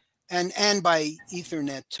and by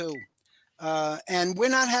Ethernet too. And we're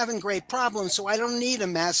not having great problems, so I don't need a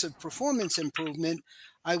massive performance improvement.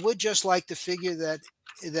 I would just like to figure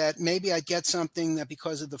that maybe I'd get something that,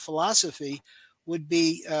 because of the philosophy, would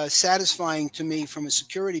be satisfying to me from a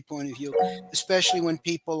security point of view, especially when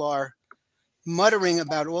people are muttering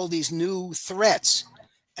about all these new threats.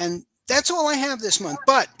 And that's all I have this month.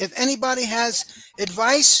 But if anybody has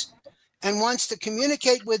advice and wants to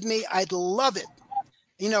communicate with me, I'd love it.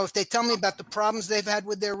 If they tell me about the problems they've had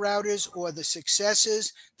with their routers, or the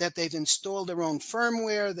successes, that they've installed their own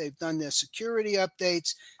firmware, they've done their security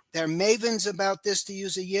updates, they're mavens about this, to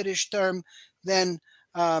use a Yiddish term, then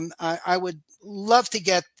I would love to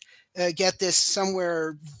get this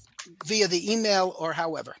somewhere via the email or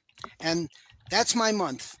however. And that's my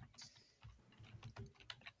month.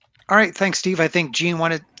 All right, thanks, Steve. I think Gene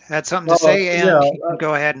had something to say, and yeah, he can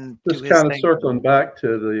go ahead and just do his kind of thing. circling back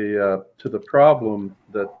to the problem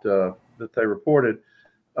that they reported.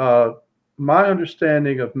 My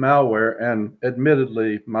understanding of malware, and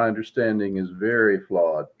admittedly, my understanding is very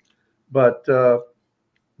flawed, but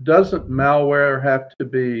doesn't malware have to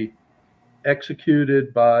be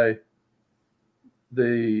executed by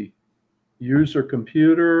the user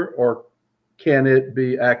computer, or can it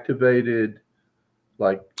be activated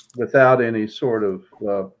like without any sort of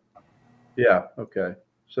yeah, okay,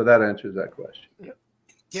 so that answers that question.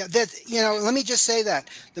 Yeah, let me just say that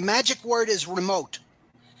the magic word is remote.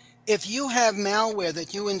 if you have malware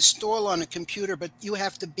that you install on a computer, but you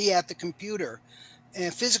have to be at the computer,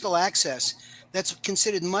 and physical access, that's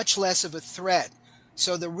considered much less of a threat.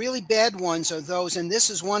 So the really bad ones are those, and this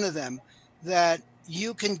is one of them, that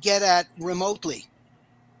you can get at remotely.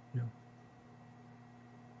 Yeah.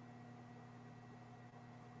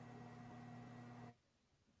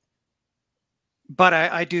 But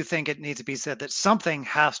I do think it needs to be said that something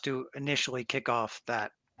has to initially kick off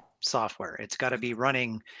that software. It's got to be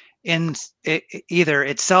running in either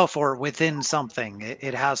itself or within something.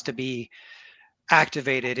 It has to be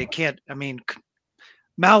activated. It can't, I mean,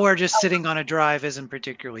 malware just sitting on a drive isn't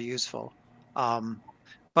particularly useful.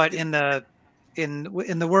 But in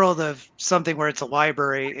the world of something where it's a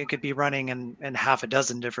library, it could be running in half a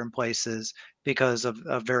dozen different places because of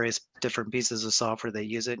various different pieces of software they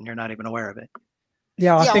use it, and you're not even aware of it.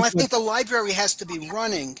 Yeah, I think the library has to be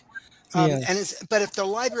running. Yes. But if the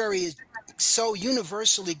library is so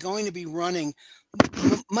universally going to be running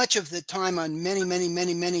much of the time on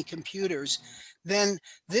many computers, then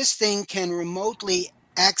this thing can remotely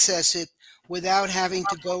access it without having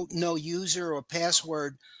to go no user or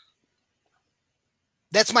password.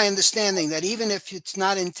 That's my understanding, that even if it's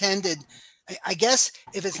not intended, I guess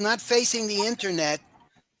if it's not facing the internet,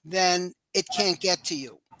 then it can't get to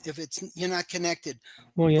you if you're not connected.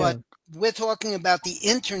 Well, yeah. But we're talking about the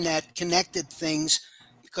internet connected things,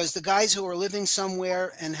 because the guys who are living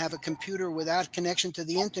somewhere and have a computer without connection to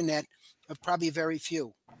the internet are probably very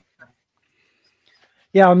few.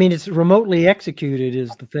 Yeah, I mean, it's remotely executed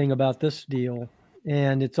is the thing about this deal.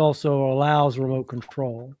 And it's also allows remote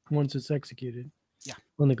control once it's executed. Yeah.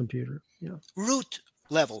 On the computer. Yeah. Root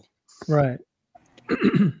level. Right.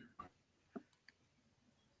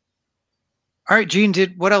 All right, Gene,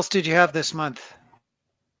 what else did you have this month?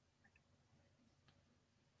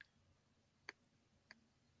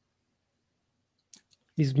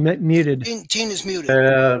 He's muted. Gene is muted.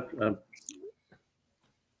 I'm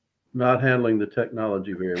not handling the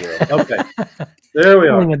technology very well. Okay, there we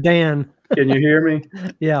are. A Dan. Can you hear me?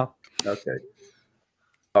 Yeah. Okay.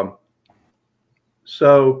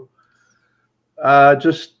 So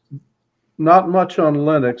just not much on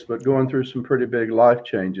Linux, but going through some pretty big life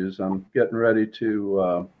changes. I'm getting ready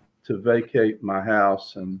to vacate my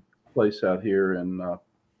house and place out here in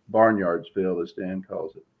Barnyardsville, as Dan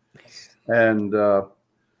calls it. And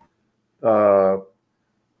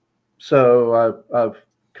so I've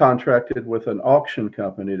contracted with an auction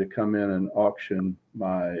company to come in and auction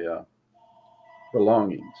my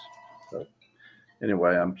belongings. So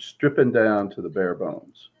anyway, I'm stripping down to the bare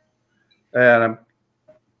bones. And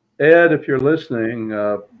Ed, if you're listening,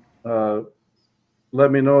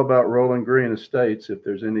 let me know about Rolling Green Estates if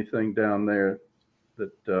there's anything down there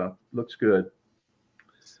that looks good.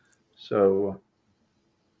 So,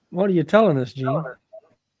 what are you telling us, Gene?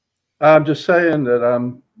 I'm just saying that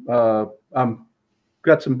I'm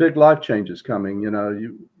got some big life changes coming. You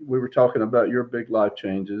know, we were talking about your big life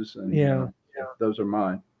changes, and yeah, those are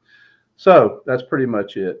mine. So that's pretty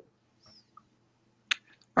much it.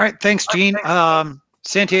 All right, thanks, Gene.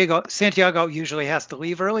 Santiago usually has to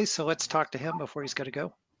leave early, so let's talk to him before he's got to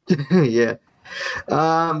go. Yeah.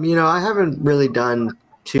 I haven't really done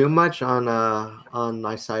too much on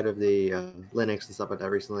my side of the Linux and stuff like that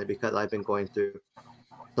recently, because I've been going through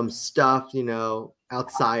some stuff,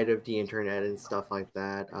 outside of the internet and stuff like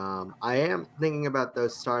that. I am thinking about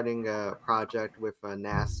starting a project with a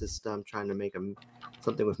NAS system, trying to make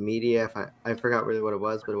something with media. I forgot really what it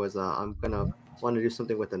was, but it was I'm gonna want to do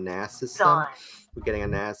something with a NAS system. We're getting a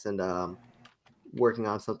NAS and working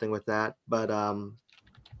on something with that. But other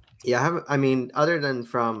than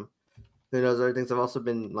from other things, I've also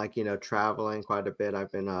been traveling quite a bit.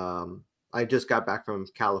 I've been I just got back from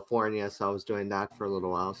California, so I was doing that for a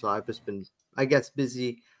little while. So I've just been, I guess,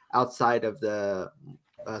 busy outside of the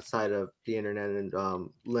internet and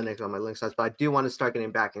Linux on my Linux side. But I do want to start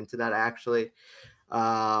getting back into that. I actually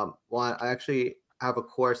have a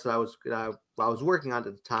course that I was working on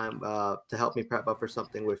at the time to help me prep up for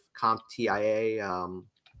something with CompTIA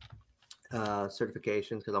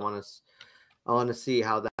certification, because I want to see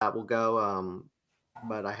how that will go.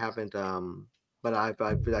 But I haven't. But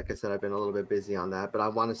like I said, I've been a little bit busy on that. But I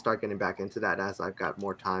want to start getting back into that as I've got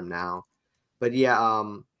more time now. But yeah,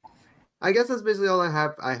 I guess that's basically all I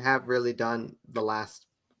have. I have really done the last,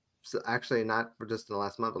 actually not for just in the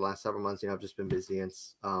last month, but the last several months. I've just been busy and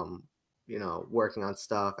working on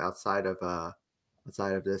stuff outside of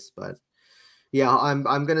this. But yeah,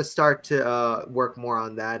 I'm gonna start to work more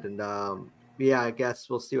on that, and yeah, I guess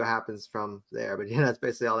we'll see what happens from there. But that's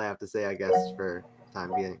basically all I have to say, I guess, for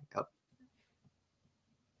time being. Yep.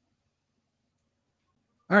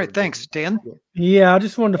 All right, thanks, Dan. Yeah, I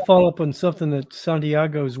just wanted to follow up on something that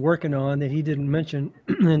Santiago is working on that he didn't mention,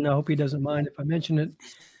 and I hope he doesn't mind if I mention it.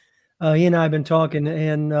 He and I have been talking,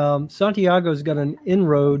 and Santiago's got an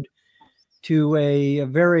inroad to a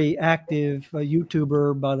very active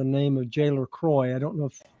YouTuber by the name of Jay LaCroix. I don't know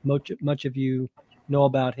if much of you know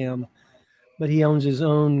about him, but he owns his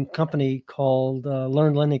own company called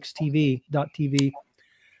LearnLinuxTV.tv,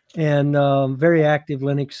 and very active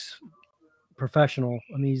Linux professional.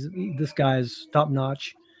 I mean, this guy is top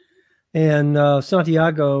notch. And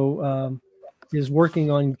Santiago is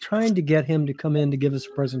working on trying to get him to come in to give us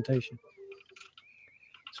a presentation.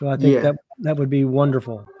 So I think that would be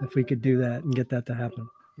wonderful if we could do that and get that to happen.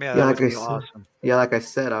 Yeah, that would be awesome. Yeah, like I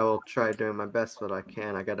said, I will try doing my best what I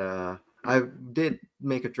can. I did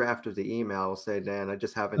make a draft of the email, I'll say, Dan. I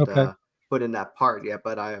just haven't put in that part yet,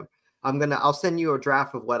 but I'll send you a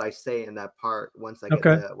draft of what I say in that part once I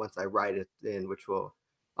get once I write it in, which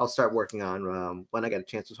I'll start working on when I get a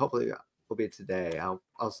chance. Hopefully will be today. I'll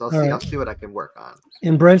see what I can work on.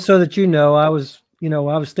 And Brent, so that I was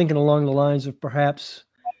thinking along the lines of perhaps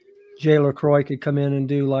Jay LaCroix could come in and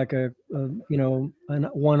do like a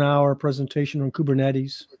 1 hour presentation on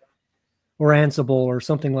Kubernetes or Ansible or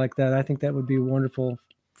something like that. I think that would be wonderful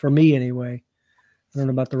for me anyway. I don't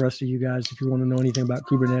know about the rest of you guys if you want to know anything about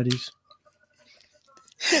Kubernetes.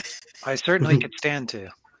 I certainly could stand to.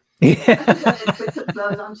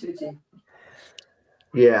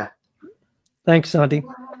 Yeah. Thanks, Santi.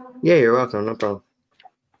 Yeah, you're welcome. No problem.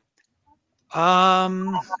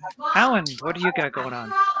 Alan, what do you got going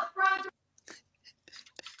on?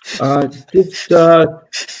 Just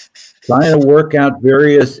trying to work out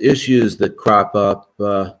various issues that crop up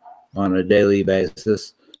on a daily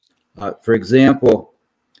basis. For example,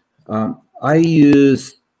 I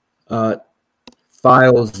use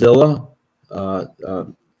FileZilla,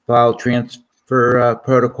 file transfer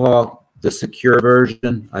protocol, the secure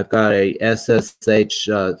version. I've got a SSH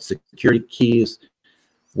security keys,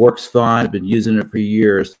 works fine. I've been using it for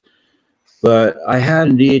years. But I had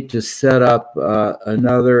a need to set up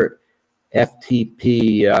another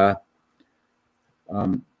FTP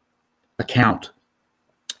account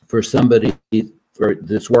for somebody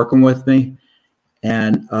that's working with me.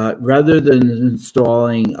 And rather than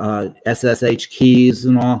installing SSH keys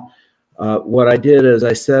and all, what I did is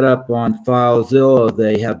I set up on FileZilla,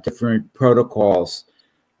 they have different protocols.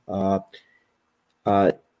 And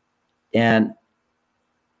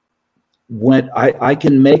when I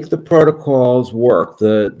can make the protocols work,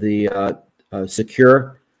 the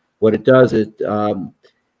secure, what it does,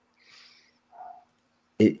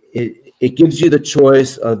 it gives you the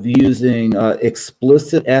choice of using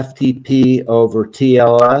explicit FTP over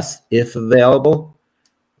TLS if available,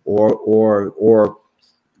 or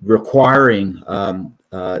requiring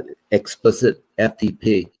explicit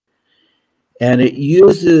FTP. And it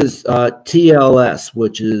uses TLS,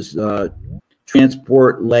 which is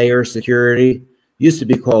Transport Layer Security, used to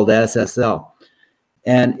be called SSL.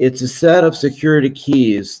 And it's a set of security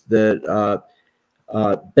keys that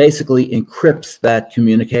basically encrypts that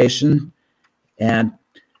communication. And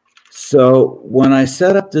so when I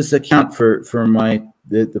set up this account for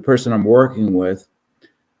the person I'm working with,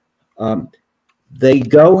 they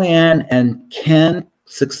go in and can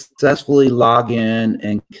successfully log in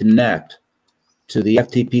and connect to the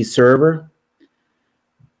FTP server.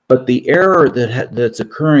 But the error that's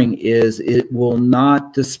occurring is it will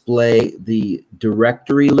not display the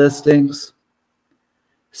directory listings.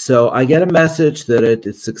 So I get a message that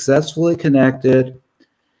it's successfully connected,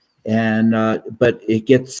 and but it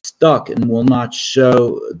gets stuck and will not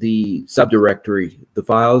show the subdirectory, the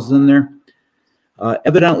files in there.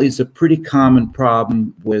 Evidently, it's a pretty common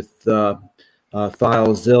problem with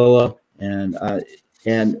FileZilla, and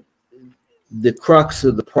the crux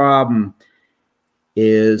of the problem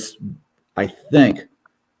is, I think,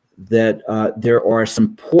 that there are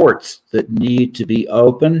some ports that need to be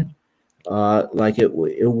open. Like it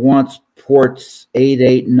wants ports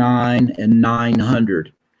 889 and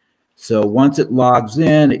 900. So once it logs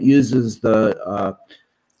in, it uses the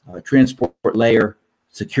transport layer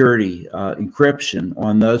security encryption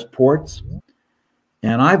on those ports.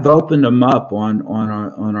 And I've opened them up on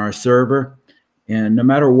our server. And no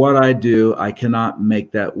matter what I do, I cannot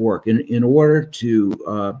make that work. In order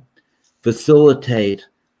to facilitate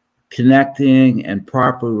connecting and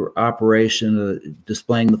proper operation,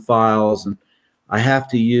 displaying the files, and I have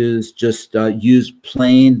to use use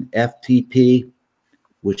plain FTP,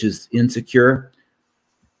 which is insecure.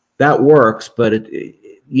 That works, but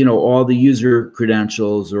all the user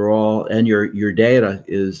credentials are all, and your data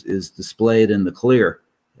is displayed in the clear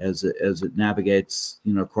as it navigates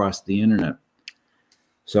across the internet.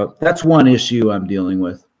 So that's one issue I'm dealing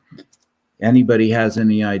with. Anybody has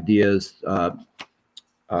any ideas?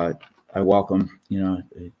 I welcome,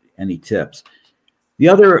 any tips. The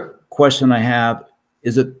other question I have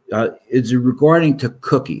is regarding to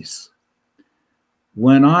cookies.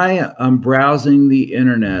 When I am browsing the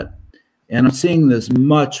internet, and I'm seeing this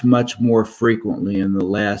much, much more frequently in the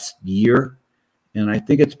last year, and I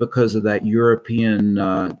think it's because of that European,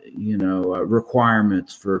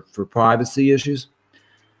 requirements for privacy issues.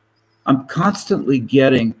 I'm constantly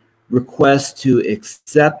getting requests to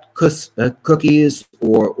accept cookies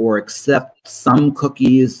or accept some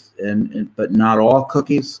cookies, but not all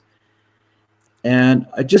cookies. And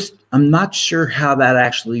I'm not sure how that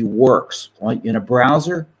actually works in a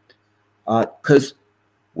browser, because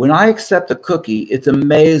when I accept a cookie, it's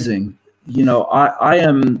amazing. I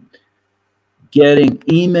am getting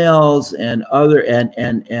emails and other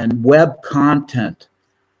and web content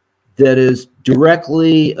that is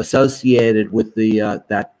directly associated with the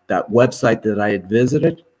that website that I had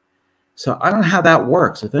visited. So I don't know how that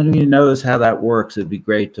works. If any of you knows how that works, it'd be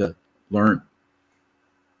great to learn.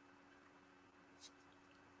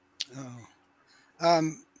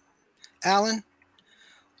 Alan,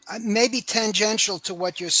 maybe tangential to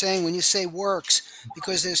what you're saying when you say works,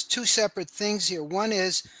 because there's two separate things here. One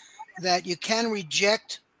is that you can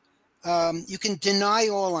reject, you can deny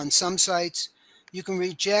all on some sites. You can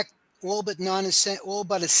reject all but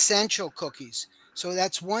essential cookies. So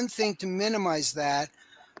that's one thing to minimize that.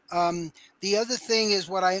 The other thing is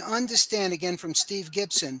what I understand, again, from Steve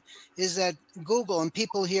Gibson, is that Google, and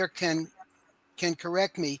people here can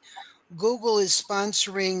correct me, Google is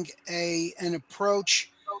sponsoring an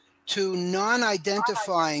approach to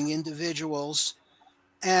non-identifying individuals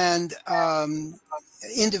and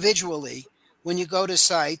individually when you go to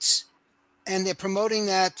sites, and they're promoting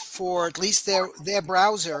that for at least their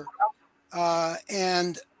browser.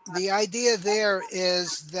 And the idea there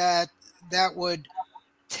is that would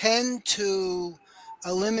tend to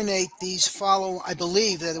eliminate these I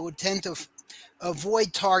believe that it would tend to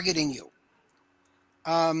avoid targeting you.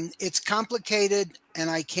 It's complicated, and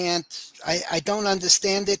I don't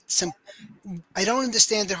understand it. I don't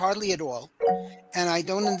understand it hardly at all, and I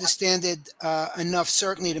don't understand it enough,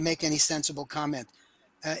 certainly, to make any sensible comment.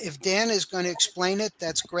 If Dan is going to explain it,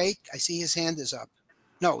 that's great. I see his hand is up.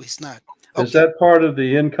 No, he's not. Okay. Is that part of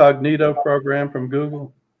the incognito program from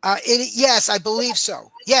Google? Yes, I believe so.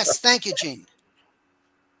 Yes, thank you, Gene.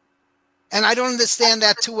 And I don't understand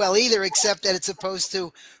that too well either, except that it's supposed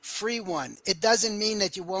to free one. It doesn't mean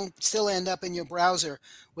that you won't still end up in your browser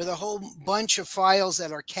with a whole bunch of files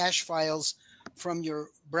that are cache files from your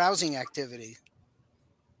browsing activity.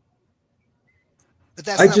 But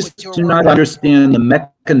that's I not just what you're do not understand the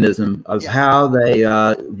mechanism of how they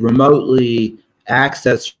remotely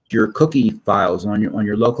access your cookie files on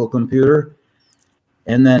your local computer,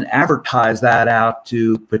 and then advertise that out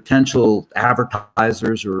to potential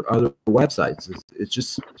advertisers or other websites. It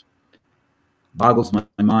just boggles my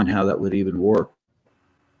mind how that would even work.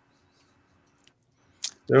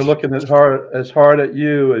 They're looking as hard at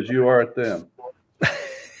you as you are at them.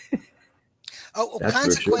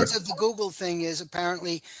 Consequence of the Google thing is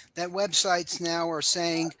apparently that websites now are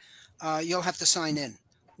saying you'll have to sign in,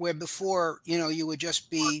 where before, you would just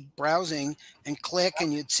be browsing and click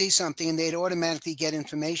and you'd see something and they'd automatically get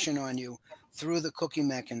information on you through the cookie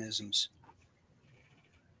mechanisms.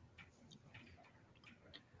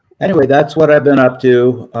 Anyway, that's what I've been up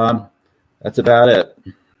to. That's about it.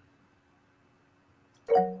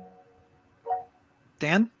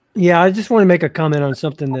 Dan? Yeah, I just want to make a comment on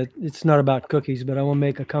something that it's not about cookies, but I want to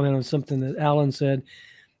make a comment on something that Alan said.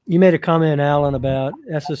 You made a comment, Alan, about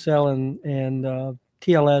SSL and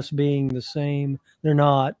TLS being the same. They're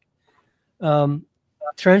not.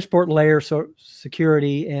 Transport layer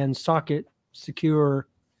security and socket secure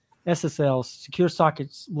SSL, secure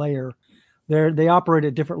sockets layer, they operate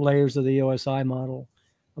at different layers of the OSI model.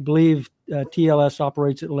 I believe TLS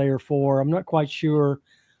operates at layer 4. I'm not quite sure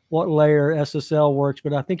what layer SSL works,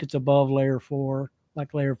 but I think it's above layer 4,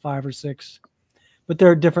 like layer 5 or 6. But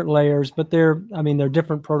there are different layers, but they're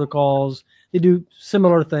different protocols. They do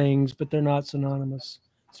similar things, but they're not synonymous.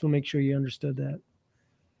 So make sure you understood that.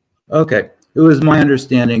 Okay. It was my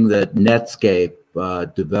understanding that Netscape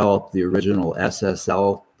developed the original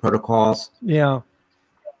SSL protocols. Yeah.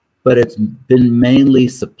 But it's been mainly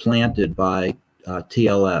supplanted by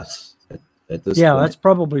TLS at this point. Yeah, that's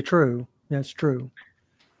probably true. That's true.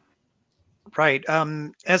 Right.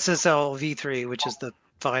 SSL v3, which is the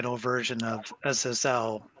final version of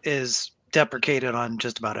SSL, is deprecated on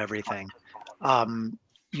just about everything.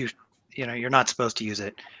 You're not supposed to use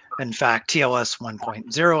it. In fact, TLS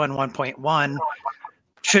 1.0 and 1.1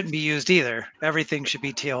 shouldn't be used either. Everything should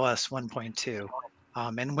be TLS 1.2.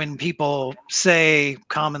 And when people say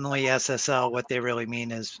commonly SSL, what they really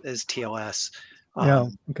mean is TLS. Yeah.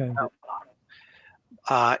 Okay.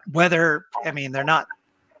 Whether, I mean, they're not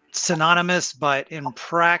synonymous, but in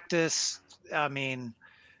practice, I mean,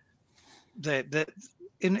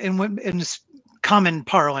 in common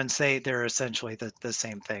parlance, they're essentially the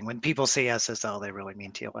same thing. When people say SSL, they really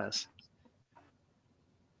mean TLS.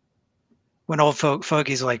 When old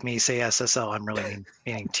fogies like me say SSL, I'm really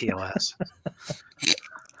meaning TLS.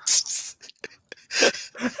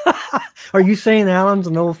 Are you saying Alan's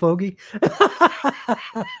an old fogey?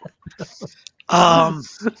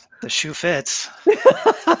 The shoe fits.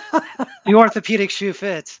 The orthopedic shoe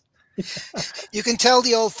fits. You can tell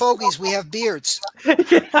the old fogies we have beards.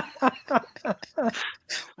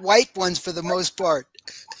 White ones for the most part.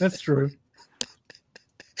 That's true.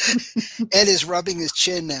 Ed is rubbing his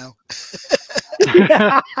chin now.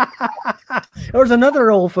 There's another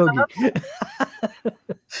old fogey.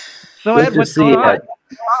 So Good Ed, to what's see going you, on? Ed.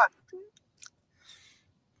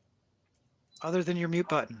 Other than your mute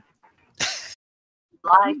button.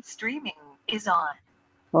 Live streaming is on.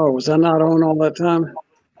 Oh, was that not on all that time?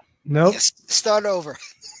 Nope. Yes, start over.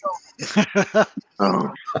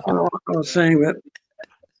 Oh, I was saying that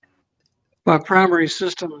my primary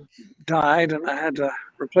system died and I had to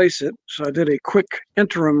replace it. So I did a quick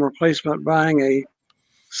interim replacement, buying a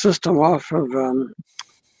system off of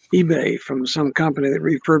eBay from some company that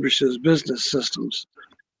refurbishes business systems.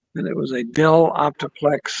 And it was a Dell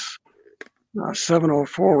Optiplex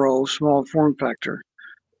 704 small form factor.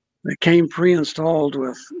 It came pre-installed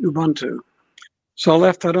with Ubuntu. So I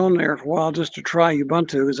left that on there for a while just to try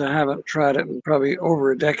Ubuntu, because I haven't tried it in probably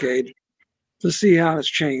over a decade, to see how it's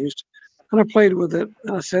changed. And I played with it,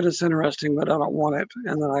 and I said it's interesting, but I don't want it.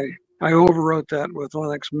 And then I overwrote that with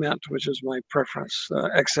Linux Mint, which is my preference,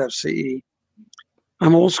 XFCE.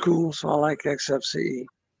 I'm old school, so I like XFCE.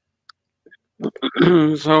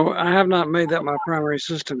 So I have not made that my primary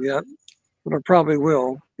system yet, but I probably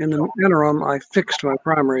will. In the interim, I fixed my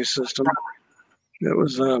primary system. It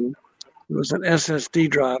was an SSD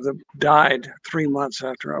drive that died 3 months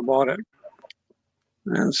after I bought it.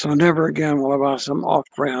 And so never again will I buy some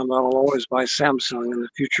off-brand. I will always buy Samsung in the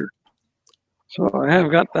future. So I have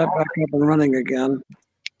got that back up and running again.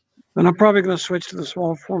 And I'm probably going to switch to the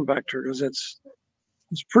small form factor, because it's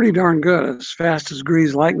pretty darn good. It's fast as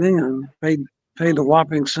greased lightning, and paid the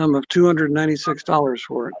whopping sum of $296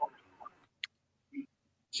 for it.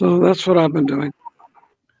 So that's what I've been doing.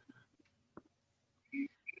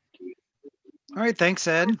 All right, thanks,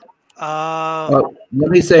 Ed. Let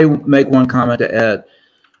me make one comment to Ed.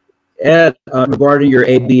 Ed, regarding your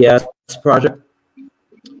ABS project,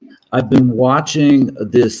 I've been watching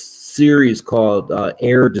this series called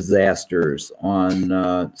Air Disasters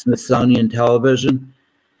on Smithsonian Television,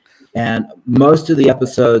 and most of the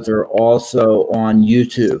episodes are also on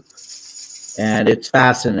YouTube, and it's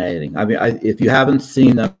fascinating. I mean, if you haven't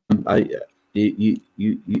seen them, I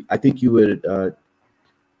think you would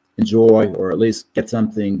enjoy, or at least get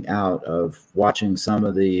something out of watching some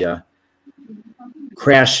of the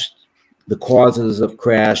the causes of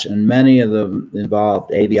crash, and many of them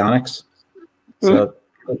involved avionics. So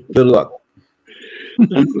good luck.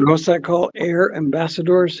 What's that called? Air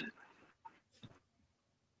ambassadors?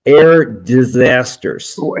 Air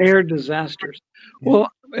disasters. Oh, air disasters. Well,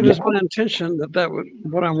 it is my intention that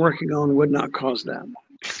what I'm working on would not cause that.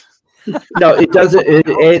 No, it doesn't.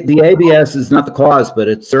 The ABS is not the cause, but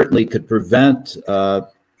it certainly could prevent,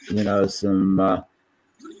 some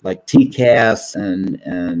like TCAS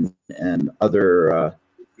and other,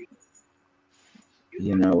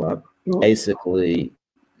 basically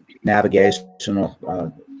navigational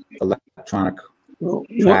electronic. Well,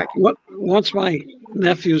 once my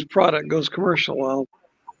nephew's product goes commercial,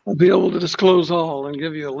 I'll be able to disclose all and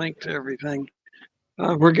give you a link to everything.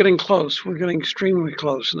 We're getting close. We're getting extremely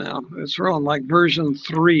close now. We're on like version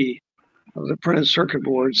 3 of the printed circuit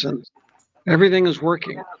boards, and everything is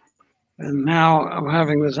working. And now I'm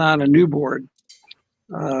having designed a new board,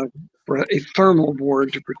 for a thermal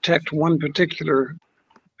board to protect one particular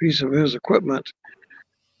piece of his equipment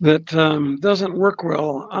that doesn't work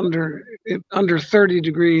well under 30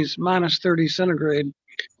 degrees, minus 30 centigrade,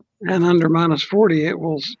 and under minus 40, it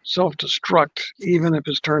will self-destruct even if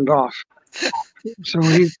it's turned off. So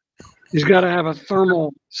he's got to have a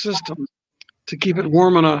thermal system to keep it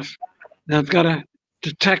warm enough. And I've got to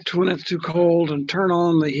detect when it's too cold and turn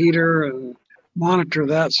on the heater and monitor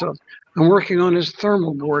that. So I'm working on his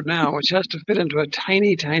thermal board now, which has to fit into a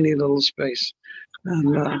tiny, tiny little space.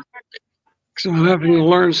 And So I'm having to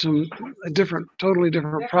learn totally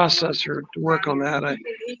different processor to work on that.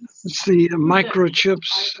 It's the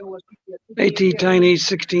microchips AT Tiny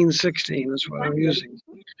 1616 is what I'm using.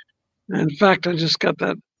 And in fact, I just got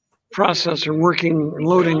that processor working,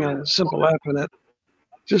 loading a simple app in it.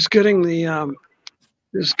 Just getting the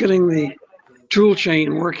tool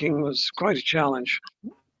chain working was quite a challenge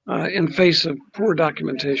in face of poor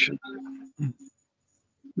documentation.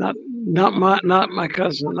 Not my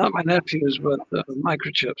cousin, not my nephews, but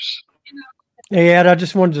microchips. Hey, Ed, I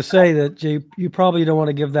just wanted to say that you probably don't want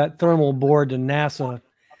to give that thermal board to NASA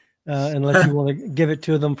unless you want to give it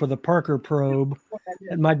to them for the Parker probe.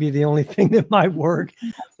 It might be the only thing that might work.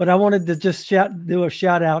 But I wanted to just do a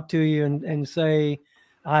shout out to you and say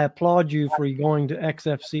I applaud you for going to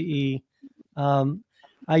XFCE.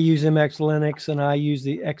 I use MX Linux and I use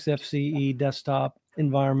the XFCE desktop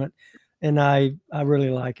environment, and I really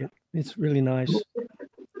like it. It's really nice.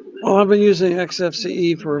 Well, I've been using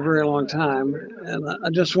XFCE for a very long time, and I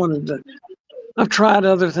just wanted to. I've tried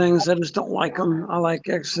other things. I just don't like them. I like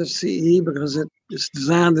XFCE because it's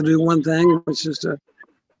designed to do one thing, which is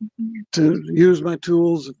to use my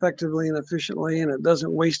tools effectively and efficiently, and it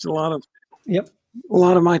doesn't waste a lot of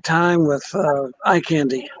my time with eye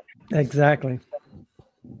candy. Exactly.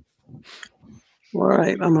 All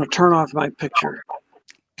right, I'm going to turn off my picture.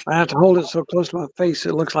 I have to hold it so close to my face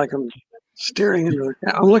it looks like I'm staring into the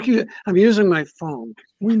camera. I'm using my phone.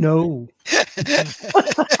 We know.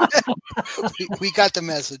 we got the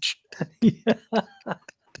message. Yeah. All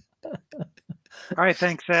right,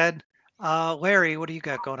 thanks, Ed. Larry, what do you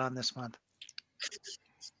got going on this month?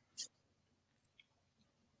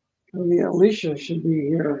 Yeah, Alicia should be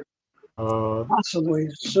here possibly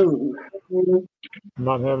soon.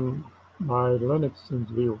 Not having my Linux seems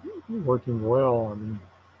to be working well. I mean,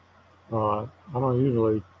 I don't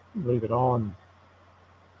usually leave it on,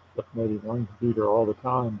 but maybe one computer all the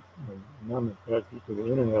time, and I'm connected to the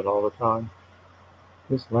internet all the time.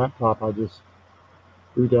 This laptop I just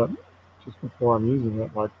boot up just before I'm using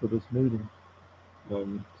it, like for this meeting,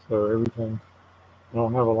 and so everything. I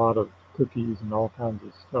don't have a lot of cookies and all kinds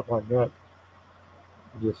of stuff like that.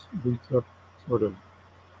 It just boots up sort of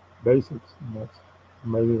basics, and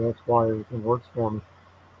maybe that's why everything works for me.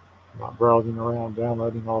 I'm not browsing around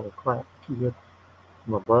downloading all the crap that you get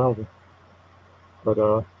from a browser. But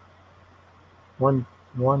one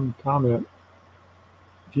comment,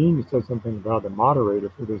 Gene said something about the moderator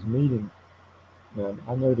for this meeting, and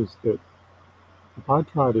I noticed that if I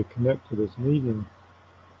try to connect to this meeting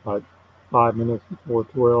like 5 minutes before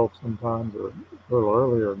 12 sometimes, or a little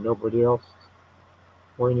earlier, nobody else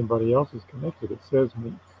or anybody else is connected, it says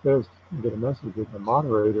you get a message that the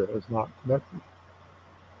moderator has not connected.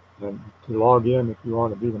 And to log in, if you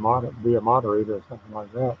want to be a moderator or something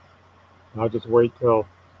like that, and I just wait till.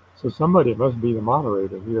 So somebody must be the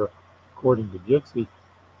moderator here, according to Jitsi.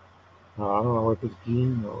 I don't know if it's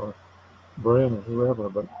Gene or Brent or whoever,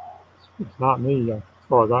 but it's not me as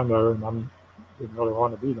far as I know, and I didn't really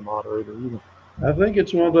want to be the moderator either. I think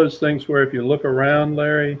it's one of those things where if you look around,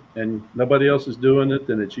 Larry, and nobody else is doing it,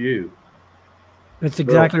 then it's you. That's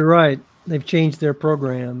exactly right. They've changed their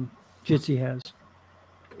program. Jitsi has.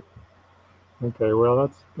 Okay, well,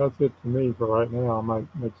 that's it for me for right now. I might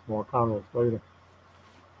make some more comments later.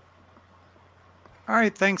 All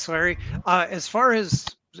right, thanks, Larry. As far as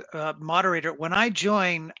moderator, when I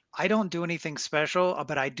join, I don't do anything special,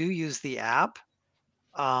 but I do use the app.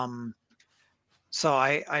 So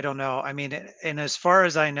I don't know. I mean, and as far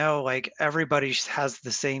as I know, like everybody has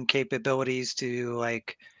the same capabilities to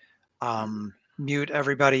like mute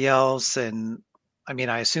everybody else, and I mean,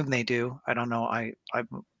 I assume they do. I don't know. I'm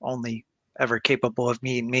only ever capable of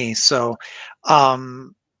muting me. So as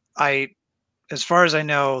far as I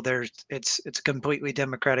know, it's a completely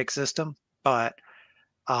democratic system, but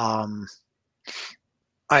I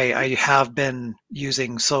have been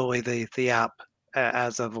using solely the app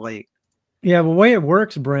as of late. Yeah, the way it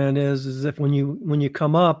works, Brent, is if when you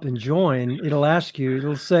come up and join,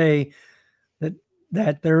 it'll say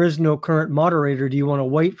that there is no current moderator. Do you want to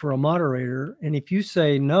wait for a moderator? And if you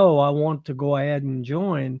say no, I want to go ahead and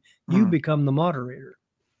join, you become the moderator.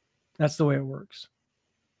 That's the way it works.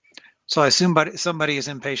 So I assume somebody is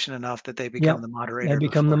impatient enough that they become the moderator. They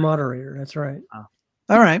become the moderator. That's right. Oh.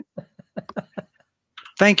 All right.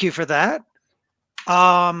 Thank you for that.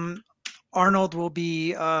 Arnold will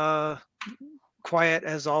be quiet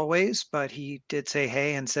as always, but he did say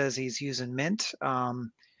hey and says he's using Mint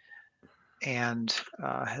and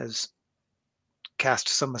has cast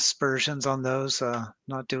some aspersions on those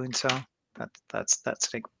not doing so.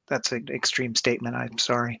 That's an extreme statement. I'm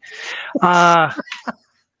sorry.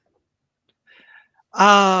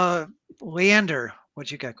 Leander,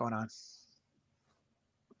 what you got going on?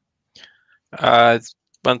 It's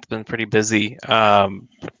month's been pretty busy. At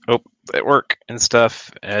work and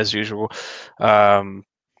stuff as usual. And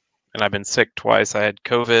I've been sick twice. I had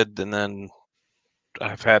COVID, and then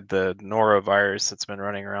I've had the norovirus that's been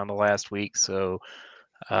running around the last week. So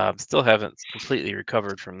still haven't completely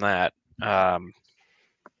recovered from that.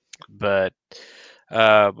 But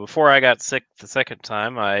before I got sick the second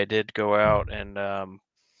time, I did go out and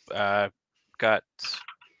I got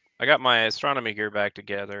my astronomy gear back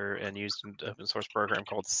together and used an open source program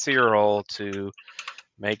called Cyril to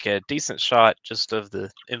make a decent shot just of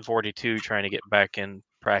the M42, trying to get back in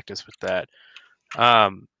practice with that.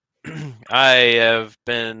 I have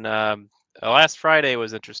been last Friday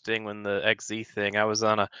was interesting when the XZ thing. I was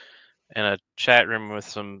in a chat room with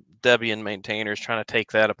some Debian maintainers trying to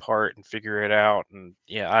take that apart and figure it out. And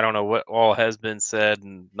yeah, I don't know what all has been said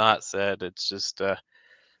and not said. It's just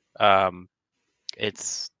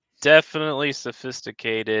it's definitely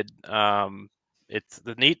sophisticated. The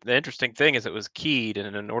interesting thing is it was keyed,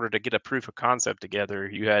 and in order to get a proof of concept together,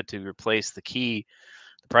 you had to replace the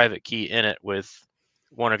private key in it with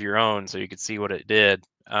one of your own, so you could see what it did.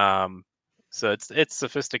 So it's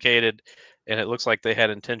sophisticated, and it looks like they had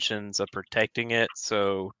intentions of protecting it,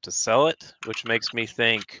 so to sell it, which makes me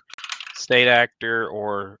think state actor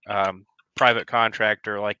or private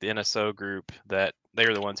contractor like the NSO group, that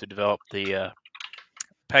they're the ones who developed the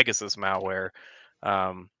Pegasus malware.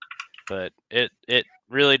 But it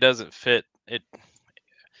really doesn't fit.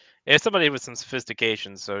 It's somebody with some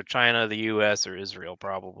sophistication. So China, the U.S., or Israel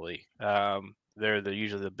probably. They're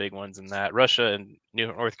usually the big ones in that. Russia and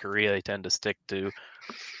North Korea, they tend to stick to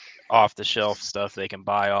off-the-shelf stuff they can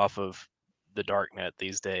buy off of the darknet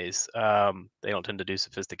these days. They don't tend to do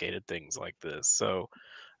sophisticated things like this. So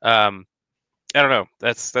I don't know.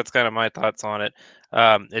 That's kind of my thoughts on it.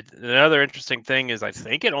 Another interesting thing is I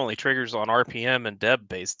think it only triggers on RPM and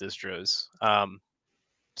Deb-based distros.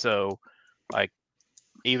 So like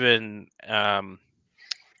even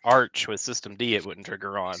Arch with Systemd it wouldn't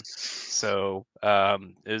trigger on. So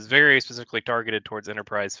it was very specifically targeted towards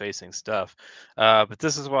enterprise-facing stuff. But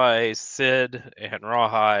this is why SID and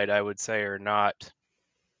Rawhide, I would say, are not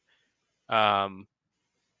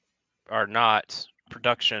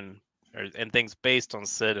production, and things based on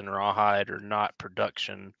SID and Rawhide are not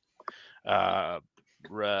production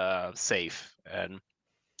safe, and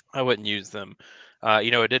I wouldn't use them.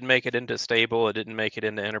 It didn't make it into stable. It didn't make it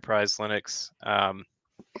into enterprise Linux.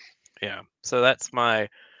 Yeah, so that's my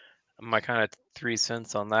kind of 3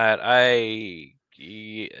 cents on that.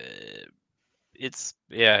 It's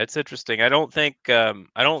interesting. I don't think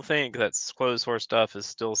that closed source stuff is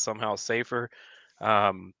still somehow safer.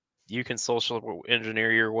 You can social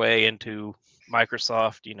engineer your way into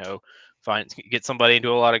Microsoft. Get somebody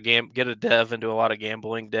into get a dev into a lot of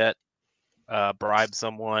gambling debt, bribe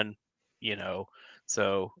someone.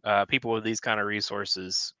 So people with these kind of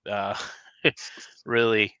resources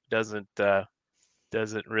really doesn't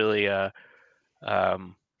really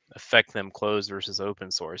affect them closed versus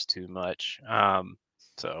open source too much. But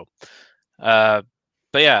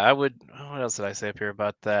yeah, what else did I say up here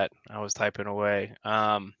about that? I was typing away.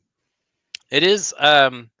 It is,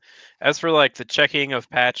 as for like the checking of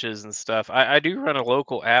patches and stuff, I do run a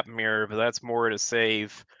local app mirror, but that's more to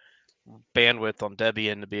save bandwidth on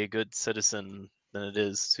Debian to be a good citizen than it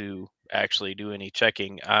is to actually do any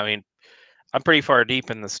checking. I mean, I'm pretty far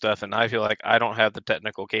deep in this stuff, and I feel like I don't have the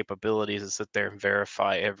technical capabilities to sit there and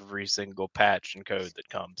verify every single patch and code that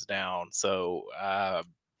comes down. So,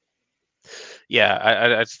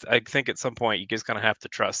 yeah, I think at some point you just kind of have to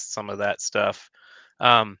trust some of that stuff.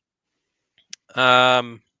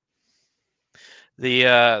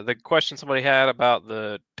 The question somebody had about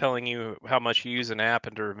the telling you how much you use an app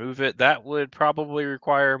and to remove it, that would probably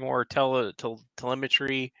require more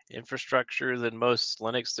telemetry infrastructure than most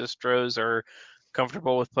Linux distros are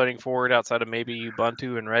comfortable with putting forward outside of maybe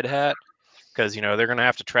Ubuntu and Red Hat, because they're going to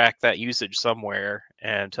have to track that usage somewhere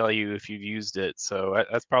and tell you if you've used it. So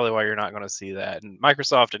that's probably why you're not going to see that. And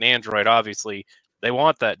Microsoft and Android, obviously, they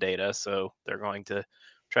want that data, so they're going to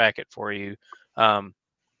track it for you.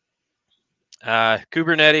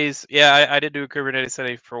 Kubernetes, yeah, I did do a Kubernetes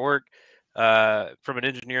setting for work. From an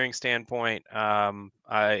engineering standpoint,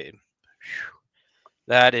 that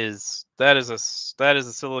is a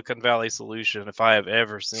Silicon Valley solution if I have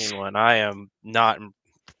ever seen one. I am not,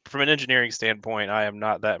 from an engineering standpoint, I am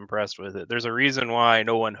not that impressed with it. There's a reason why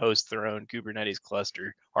no one hosts their own Kubernetes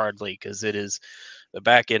cluster, hardly, because the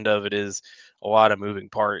back end of it is a lot of moving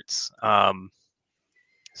parts.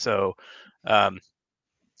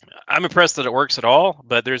 I'm impressed that it works at all,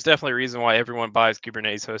 but there's definitely a reason why everyone buys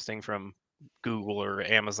Kubernetes hosting from Google or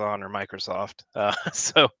Amazon or Microsoft.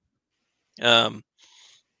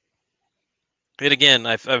 And again,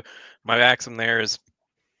 my maxim there is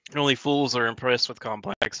only fools are impressed with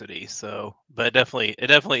complexity. So, but it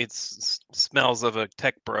definitely smells of a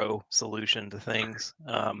tech bro solution to things.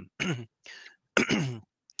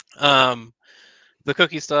 The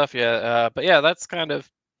cookie stuff, yeah. But yeah, that's kind of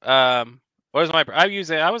what was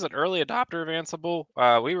I was an early adopter of Ansible.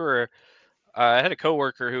 I had a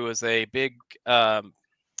coworker who was a big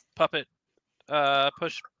Puppet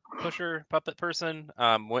puppet person.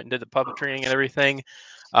 Went and did the puppet training and everything.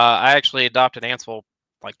 I actually adopted Ansible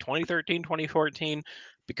like 2013, 2014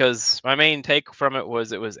 because my main take from it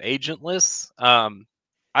was agentless.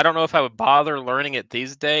 I don't know if I would bother learning it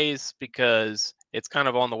these days because it's kind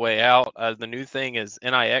of on the way out. The new thing is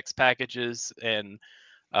NIX packages and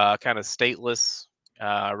kind of stateless,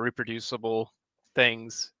 reproducible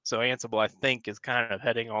things. So Ansible, I think, is kind of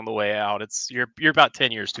heading on the way out. You're about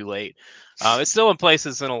 10 years too late. It's still in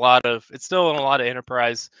places in a lot of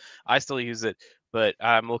enterprise. I still use it, but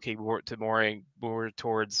I'm looking more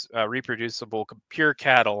towards reproducible pure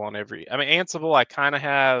cattle on every. I mean, Ansible, I kind of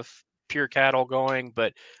have pure cattle going,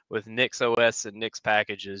 but with Nix OS and Nix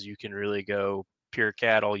packages, you can really go pure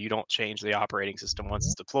cattle. You don't change the operating system once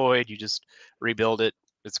it's deployed. You just rebuild it.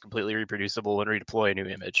 It's completely reproducible and redeploy a new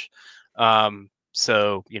image.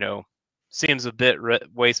 So seems a bit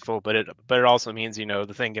wasteful, but it also means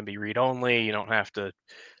the thing can be read only. You don't have to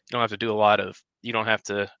do a lot of. You don't have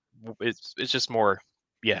to. It's just more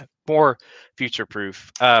future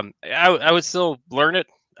proof. I would still learn it.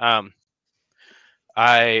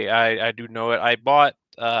 I do know it.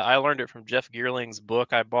 I learned it from Jeff Geerling's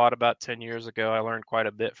book I bought about 10 years ago. I learned quite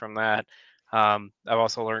a bit from that. I've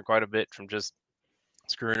also learned quite a bit from just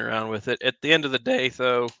screwing around with it. At the end of the day,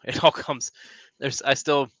 though, it all comes. I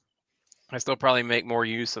still probably make more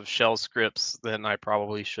use of shell scripts than I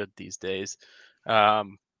probably should these days.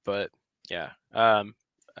 But yeah,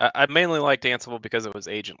 I mainly liked Ansible because it was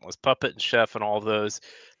agentless. Puppet and Chef and all of those,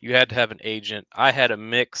 you had to have an agent. I had a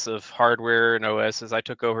mix of hardware and OSs. I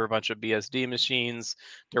took over a bunch of BSD machines.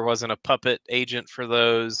 There wasn't a Puppet agent for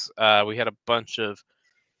those. We had a bunch of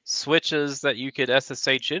switches that you could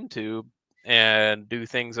SSH into and do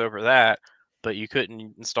things over that, but you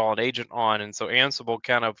couldn't install an agent on. And so Ansible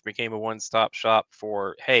kind of became a one-stop shop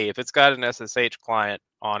for, hey, if it's got an SSH client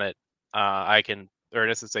on it, or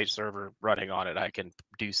an SSH server running on it, I can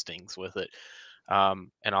do things with it and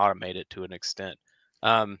automate it to an extent.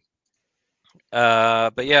 But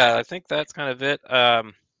yeah, I think that's kind of it.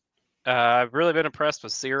 I've really been impressed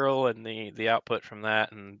with Cyril and the output from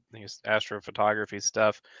that and the astrophotography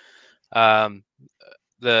stuff.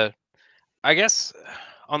 I guess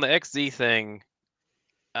on the XZ thing,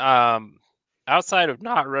 outside of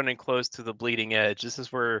not running close to the bleeding edge, this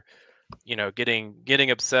is where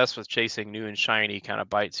getting obsessed with chasing new and shiny kind of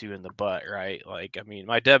bites you in the butt, right? Like, I mean,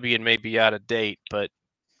 my Debian may be out of date, but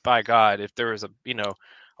by God, if there was a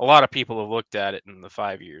lot of people have looked at it in the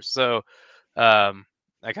 5 years. So I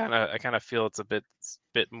kind of feel it's a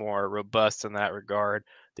bit more robust in that regard.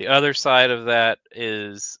 The other side of that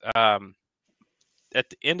is at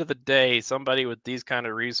the end of the day, somebody with these kind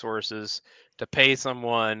of resources to pay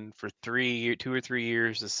someone for 2 or 3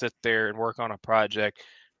 years to sit there and work on a project,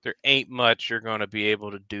 there ain't much you're going to be able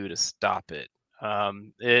to do to stop it.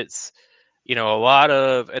 It's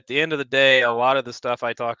at the end of the day, a lot of the stuff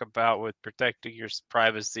I talk about with protecting your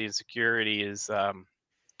privacy and security is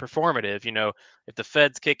performative. If the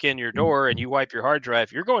feds kick in your door and you wipe your hard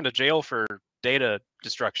drive, you're going to jail for data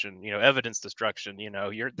destruction, evidence destruction.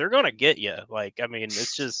 They're going to get you. Like, I mean,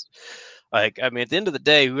 it's just like, I mean, at the end of the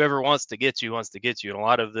day, whoever wants to get you wants to get you. And a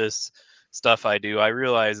lot of this stuff I do, I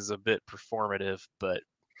realize is a bit performative, but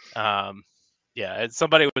yeah, it's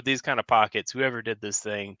somebody with these kind of pockets, whoever did this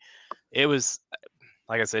thing, it was,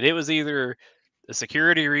 like I said, it was either a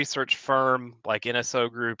security research firm like NSO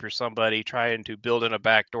Group or somebody trying to build in a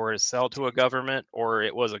backdoor to sell to a government, or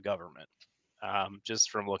it was a government. Just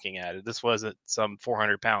from looking at it, this wasn't some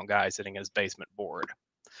 400-pound guy sitting in his basement bored.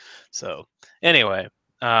 So anyway,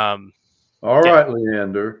 all right,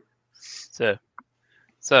 Leander.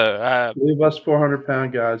 So leave us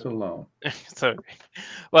 400-pound guys alone. So,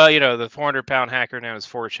 well, the 400-pound hacker name is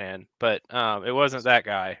 4chan, but it wasn't that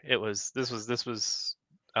guy. This was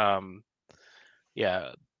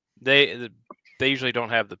yeah, they usually don't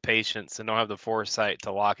have the patience and don't have the foresight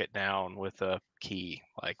to lock it down with a key.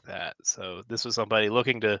 like that. So this was somebody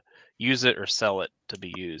looking to use it or sell it to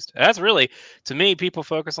be used. And that's really, to me, people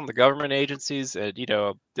focus on the government agencies. And, you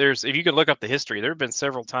know, if you can look up the history, there have been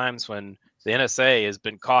several times when the NSA has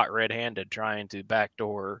been caught red-handed trying to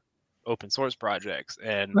backdoor open source projects.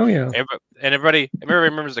 And Oh yeah. everybody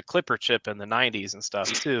remembers the Clipper chip in the 90s and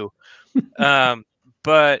stuff too.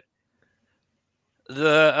 But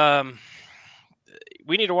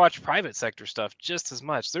we need to watch private sector stuff just as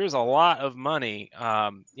much. There's a lot of money.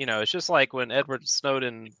 You know, it's just like when Edward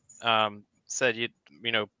Snowden said you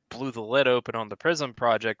blew the lid open on the PRISM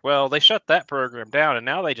project. Well, they shut that program down, and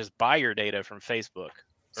now they just buy your data from Facebook,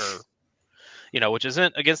 or which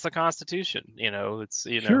isn't against the Constitution. It's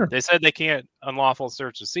Sure. They said they can't unlawful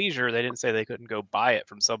search and seizure. They didn't say they couldn't go buy it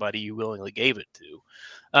from somebody you willingly gave it to.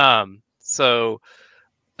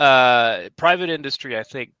 Private industry, I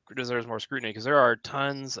think, deserves more scrutiny because there are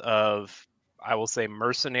tons of, I will say,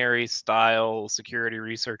 mercenary style security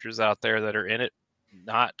researchers out there that are in it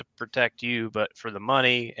not to protect you, but for the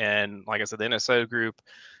money. And like I said, the NSO group,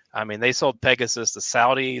 I mean, they sold Pegasus to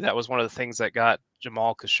Saudi. That was one of the things that got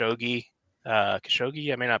Jamal Khashoggi.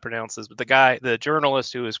 Khashoggi, I may not pronounce this, but the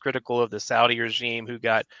journalist who was critical of the Saudi regime, who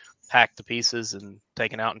got hacked to pieces and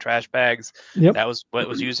taken out in trash bags. Yep. That was what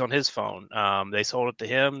was used on his phone. They sold it to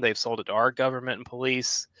him. They've sold it to our government and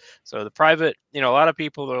police. So the private, a lot of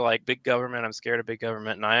people are like, big government, I'm scared of big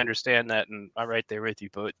government. And I understand that. And I'm right there with you.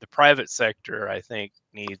 But the private sector, I think,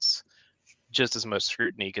 needs just as much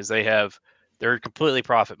scrutiny because they're completely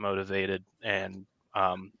profit motivated. And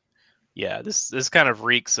yeah, this kind of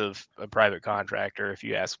reeks of a private contractor, if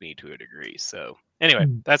you ask me, to a degree. So anyway,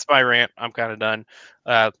 that's my rant. I'm kind of done.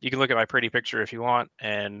 You can look at my pretty picture if you want.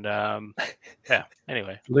 And yeah,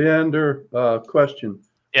 anyway. Leander, question.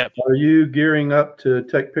 Yeah. Are you gearing up to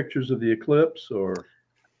take pictures of the eclipse, or?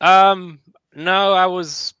 No,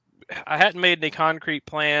 I hadn't made any concrete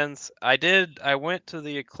plans. I went to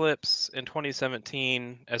the eclipse in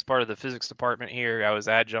 2017 as part of the physics department here. I was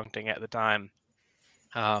adjuncting at the time.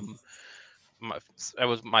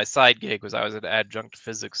 My side gig was I was an adjunct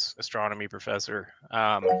physics astronomy professor,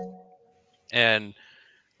 and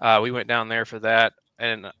we went down there for that.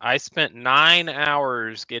 And I spent 9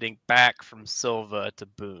 hours getting back from Silva to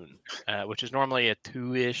Boone, which is normally a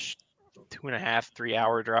 2.5, 3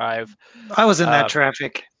 hour drive. I was in that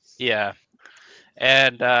traffic. Yeah,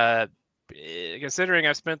 and considering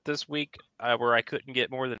I spent this week where I couldn't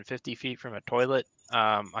get more than 50 feet from a toilet,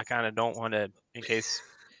 I kind of don't want to,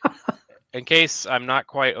 in case I'm not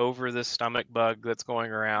quite over this stomach bug that's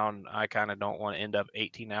going around, I kind of don't want to end up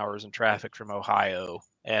 18 hours in traffic from Ohio.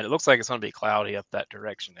 And it looks like it's going to be cloudy up that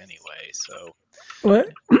direction anyway. So, well,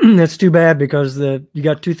 that's too bad because you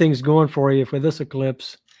got two things going for you for this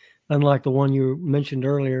eclipse, unlike the one you mentioned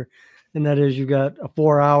earlier, and that is you got a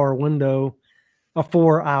 4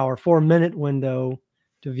 4-minute window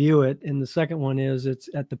to view it, and the second one is it's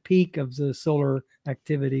at the peak of the solar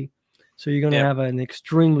activity. So you're going to have an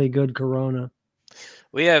extremely good corona.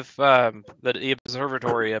 We have the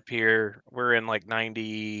observatory up here. We're in like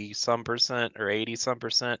 90-some% or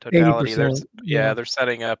 80-some% totality. 80%, they're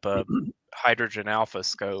setting up a hydrogen alpha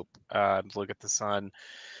scope to look at the sun.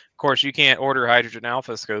 Of course, you can't order hydrogen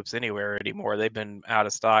alpha scopes anywhere anymore. They've been out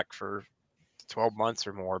of stock for 12 months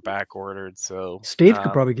or more, back ordered. So Steve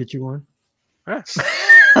could probably get you one. Yeah.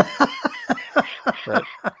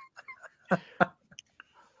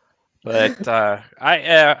 But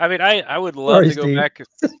I would love to go back.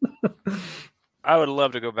 I would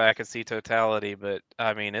love to go back and see totality, but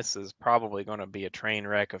I mean, this is probably going to be a train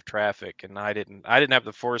wreck of traffic, and I didn't have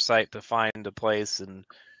the foresight to find a place and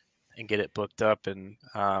get it booked up and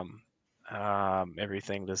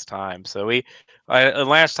everything this time. So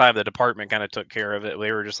last time the department kind of took care of it.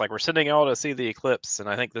 We were just like, we're sending y'all to see the eclipse, and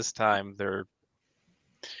I think this time they're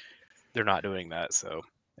not doing that. So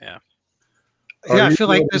yeah. Yeah, I feel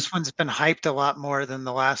like this one's been hyped a lot more than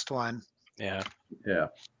the last one. Yeah. Yeah.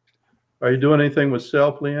 Are you doing anything with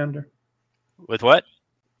Self, Leander? With what?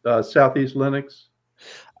 Southeast Linux?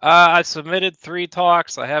 I submitted 3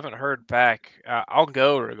 talks. I haven't heard back. I'll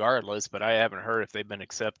go regardless, but I haven't heard if they've been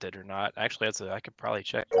accepted or not. Actually, I could probably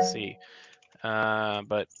check to see.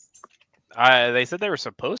 But they said they were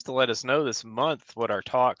supposed to let us know this month what our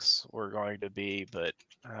talks were going to be, but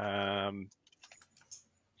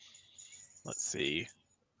let's see.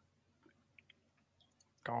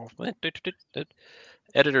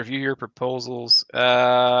 Editor, view your proposals.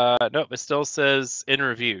 Nope, it still says in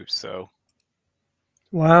review. So,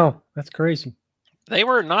 wow, that's crazy. They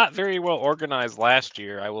were not very well organized last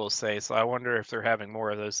year, I will say. So I wonder if they're having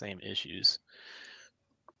more of those same issues.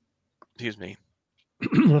 Excuse me.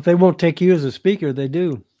 Well, if they won't take you as a speaker, they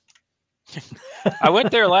do. I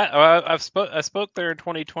went there I spoke there in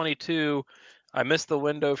 2022. I missed the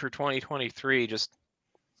window for 2023 just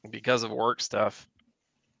because of work stuff.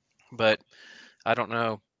 But I don't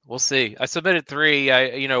know. We'll see. I submitted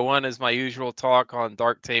 3. One is my usual talk on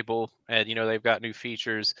Darktable, and they've got new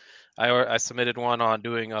features. I submitted one on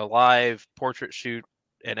doing a live portrait shoot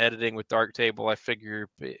and editing with Darktable. I figure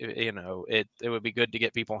it would be good to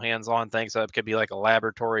get people hands-on things. So it could be like a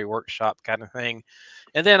laboratory workshop kind of thing.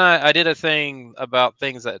 And then I did a thing about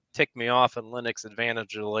things that tick me off in Linux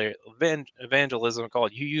evangelism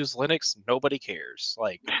called "You Use Linux, Nobody Cares."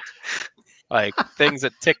 Like things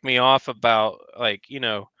that tick me off about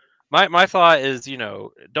my thought is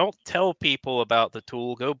don't tell people about the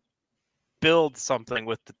tool, go build something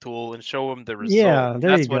with the tool and show them the result. Yeah, there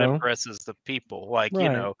That's you what go. impresses the people. Like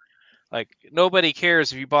Right. like nobody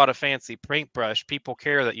cares if you bought a fancy paintbrush, people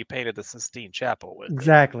care that you painted the Sistine Chapel with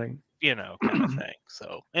Exactly. it, kind of thing.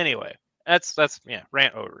 So anyway, that's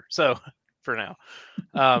rant over. So for now.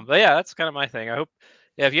 But yeah, that's kind of my thing. I hope,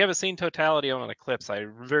 yeah, if you haven't seen Totality on an Eclipse, I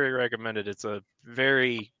very recommend it. It's a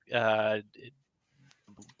very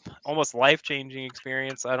almost life-changing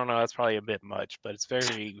experience. I don't know, that's probably a bit much, but it's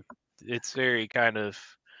very kind of,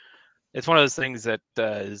 it's one of those things that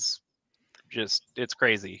is just, it's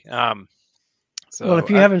crazy. Well, if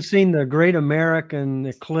you So haven't seen the Great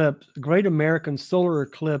American Solar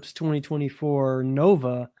Eclipse 2024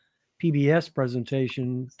 NOVA PBS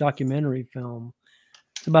presentation documentary film,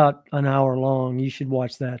 it's about an hour long. You should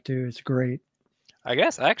watch that too. It's great. I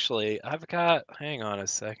guess actually I've got, hang on a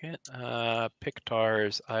second,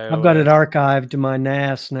 Pictars I've got it iOS. archived to my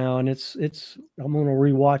NAS now, and I'm going to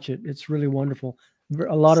rewatch it. It's really wonderful.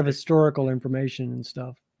 A lot of historical information and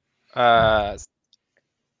stuff. Yeah,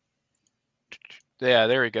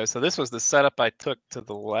 there we go. So this was the setup I took to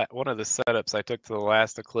the one of the setups I took to the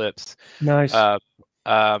last eclipse. Nice.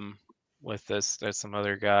 With this, there's some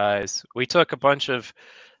other guys. We took a bunch of.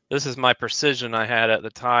 This is my precision I had at the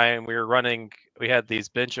time. We had these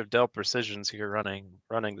bench of Dell Precisions here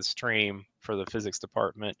running the stream for the physics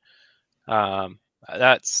department.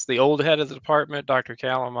 That's the old head of the department, Dr.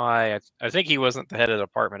 Calamai. I think he wasn't the head of the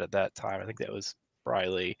department at that time. I think that was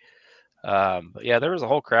Briley. But yeah, there was a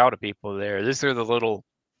whole crowd of people there. These are the little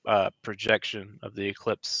projection of the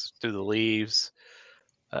eclipse through the leaves.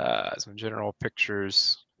 Some general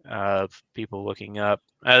pictures of people looking up.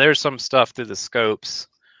 There's some stuff through the scopes.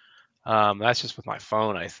 That's just with my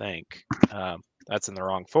phone, I think. That's in the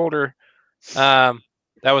wrong folder. That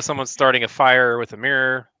was someone starting a fire with a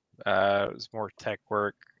mirror. It was more tech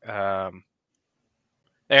work. There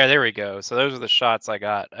we go. So those are the shots I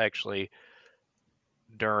got actually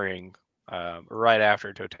during, right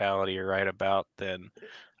after Totality, or right about then.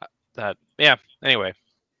 Yeah. Anyway,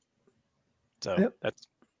 so Yep.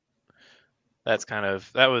 that's kind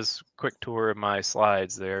of, that was a quick tour of my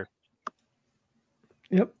slides there.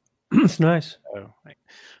 Yep. It's nice. So,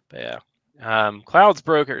 but yeah, clouds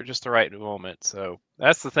broke at just the right moment. So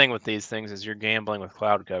that's the thing with these things, is you're gambling with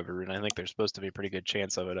cloud cover, and I think there's supposed to be a pretty good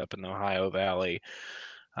chance of it up in the Ohio Valley.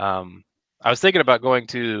 I was thinking about going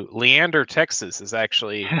to Leander, Texas, is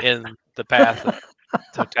actually in the path of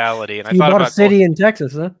Totality, and So you bought a city in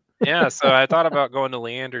Texas, huh? Yeah, so I thought about going to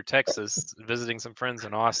Leander, Texas, visiting some friends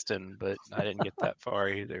in Austin, but I didn't get that far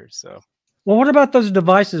either. So. Well, what about those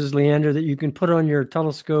devices, Leander, that you can put on your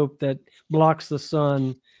telescope that blocks the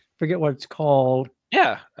sun? Forget what it's called.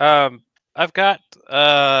 Yeah, I've got.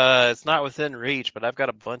 It's not within reach, but I've got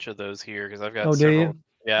a bunch of those here because I've got. Oh, several. do you?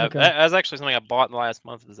 Yeah, okay. That's actually something I bought in the last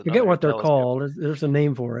month. Forget what they're called. There's a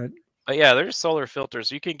name for it. But yeah, there's solar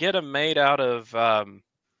filters. You can get them made out of. Well,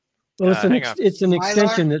 it's an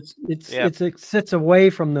extension that's it sits away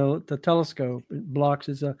from the telescope. It blocks.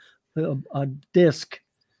 It's a disc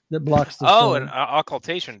that blocks the sun. An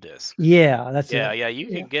occultation disc. Yeah, that's it. Yeah, you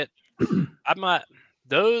can get. I'm not.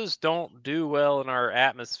 Those don't do well in our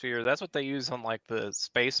atmosphere. That's what they use on like the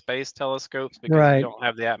space telescopes, because you don't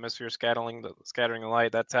have the atmosphere scattering the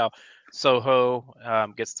light. That's how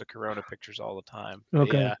SOHO gets the corona pictures all the time.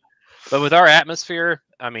 Okay. Yeah. But with our atmosphere,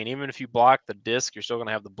 I mean, even if you block the disk, you're still going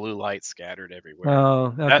to have the blue light scattered everywhere.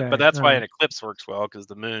 Oh, okay. But that's why an eclipse works well, because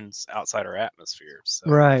the moon's outside our atmosphere.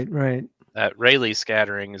 So right. That Rayleigh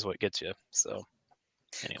scattering is what gets you. So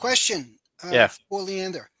anyway. Question for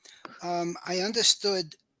Leander. I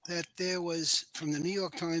understood that there was, from the New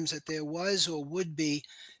York Times, that there was or would be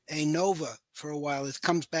a NOVA for a while. It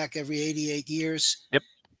comes back every 88 years. Yep.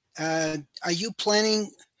 Are you planning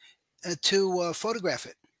to photograph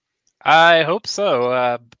it? I hope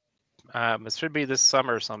so. It should be this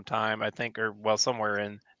summer sometime, I think, or somewhere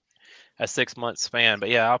in a 6-month span. But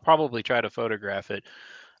yeah, I'll probably try to photograph it.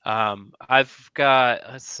 I've got,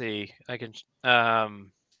 let's see, I can, I've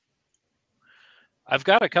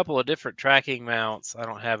got a couple of different tracking mounts. I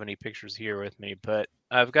don't have any pictures here with me, but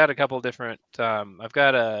I've got a couple of different, I've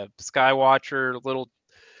got a Skywatcher little,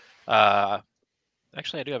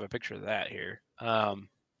 actually I do have a picture of that here.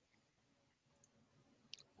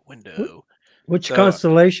 Window. Which So,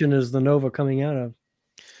 constellation is the Nova coming out of?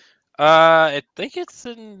 I think it's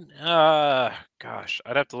in, gosh,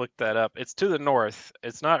 I'd have to look that up. It's to the north.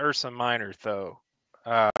 It's not Ursa Minor though,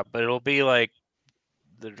 but it'll be like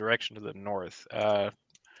the direction to the north.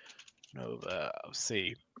 Nova, let's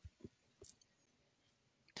see.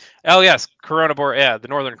 Oh yes, Corona Borealis. Yeah, the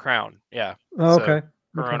Northern Crown. Yeah. Oh, So, okay.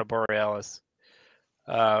 Corona Borealis.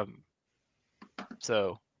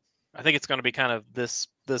 So I think it's going to be kind of this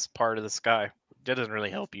part of the sky. That doesn't really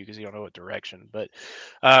help you because you don't know what direction. But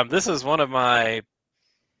this is one of my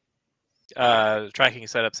tracking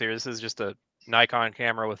setups here. This is just a Nikon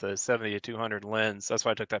camera with a 70-200 lens. That's why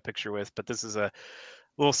I took that picture with. But this is a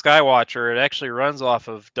little Skywatcher. It actually runs off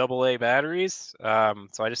of AA batteries.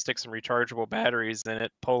 So I just stick some rechargeable batteries in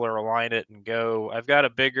it, polar align it, and go. I've got a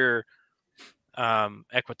bigger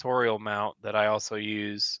equatorial mount that I also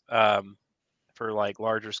use for like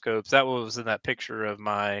larger scopes. That was in that picture of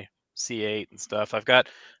my C8 and stuff.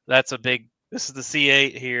 That's a big, this is the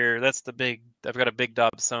C8 here. That's the big, I've got a big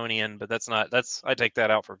Dobsonian, but I take that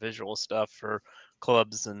out for visual stuff for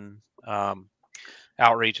clubs and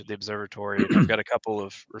outreach at the observatory. And I've got a couple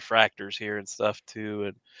of refractors here and stuff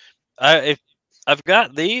too. And I've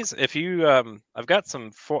got these, if you, I've got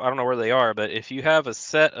some, I don't know where they are, but if you have a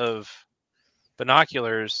set of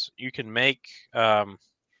binoculars, you can make,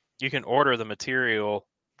 you can order the material.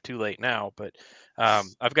 Too late now, but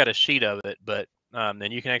I've got a sheet of it. But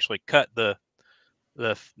then you can actually cut the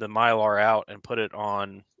mylar out and put it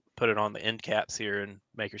on the end caps here and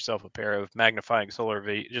make yourself a pair of magnifying solar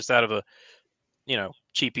V, just out of a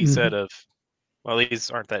cheapy set of. Well, these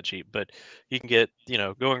aren't that cheap, but you can get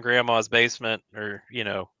go in grandma's basement or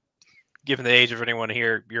given the age of anyone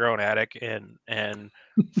here, your own attic and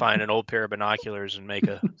find an old pair of binoculars and make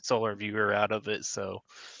a solar viewer out of it. So,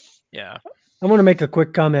 yeah. I want to make a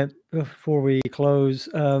quick comment before we close.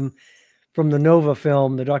 From the Nova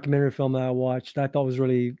film, the documentary film that I watched, I thought was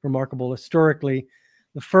really remarkable. Historically,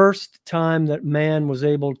 the first time that man was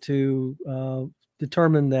able to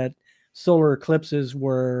determine that solar eclipses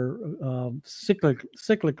were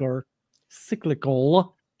cyclical,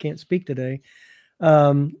 can't speak today,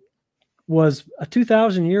 was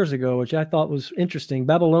 2,000 years ago, which I thought was interesting.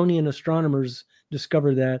 Babylonian astronomers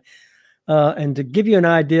discovered that. And to give you an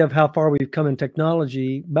idea of how far we've come in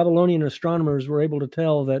technology, Babylonian astronomers were able to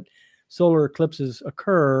tell that solar eclipses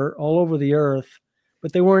occur all over the Earth,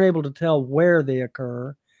 but they weren't able to tell where they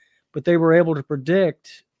occur. But they were able to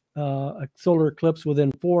predict a solar eclipse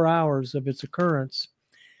within 4 hours of its occurrence.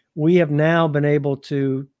 We have now been able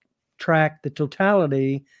to track the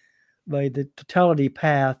totality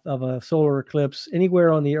path of a solar eclipse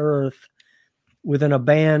anywhere on the Earth within a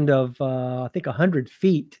band of, I think, 100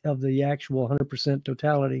 feet of the actual 100%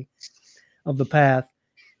 totality of the path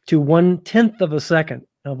to 1/10 of a second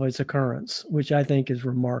of its occurrence, which I think is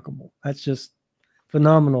remarkable. That's just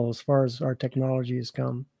phenomenal as far as our technology has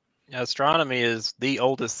come. Astronomy is the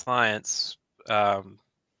oldest science,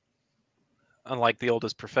 unlike the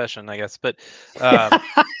oldest profession, I guess. But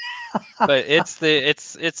but it's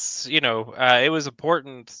it was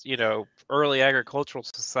important. Early agricultural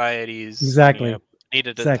societies exactly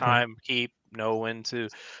needed to know when to.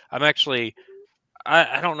 I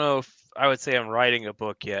don't know if I would say I'm writing a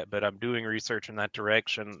book yet, but I'm doing research in that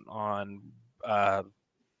direction on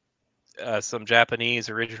some Japanese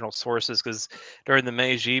original sources, because during the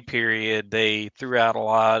Meiji period, they threw out a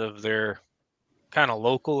lot of their kind of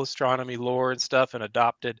local astronomy lore and stuff and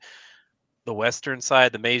adopted the Western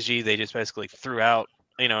side. The Meiji, they just basically threw out,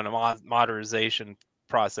 in a modernization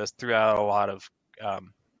process, threw out a lot of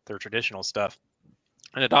their traditional stuff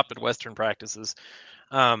and adopted Western practices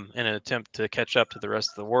in an attempt to catch up to the rest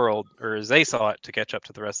of the world, or as they saw it, to catch up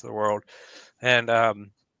to the rest of the world. And a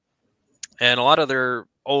lot of their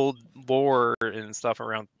old lore and stuff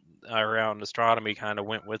around astronomy kind of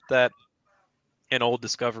went with that, and old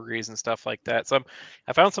discoveries and stuff like that. So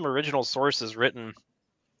I found some original sources written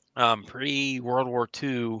pre-World War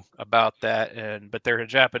II about that, but they're in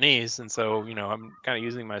Japanese, and so I'm kind of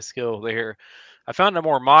using my skill there. I found a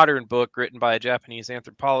more modern book written by a Japanese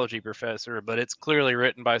anthropology professor, but it's clearly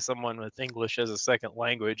written by someone with English as a second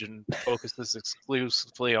language and focuses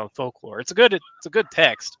exclusively on folklore. It's a good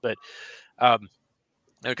text, but I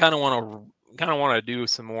kind of want to do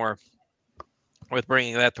some more with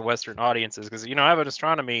bringing that to Western audiences, because I have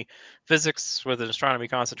an physics with an astronomy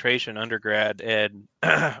concentration undergrad, and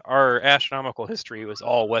our astronomical history was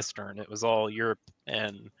all Western. It was all Europe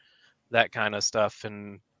and that kind of stuff,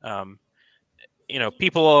 and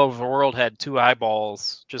people all over the world had two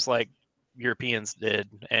eyeballs, just like Europeans did,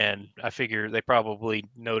 and I figure they probably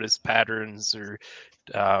noticed patterns or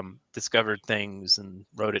discovered things and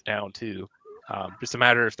wrote it down too. Just a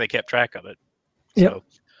matter if they kept track of it. Yep. So,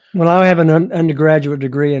 well, I have an undergraduate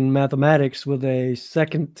degree in mathematics with a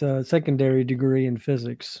secondary degree in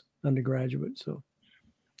physics undergraduate. So,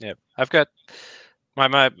 yeah, I've got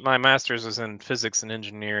my master's was in physics and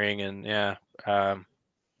engineering, and I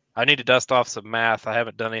need to dust off some math. I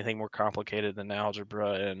haven't done anything more complicated than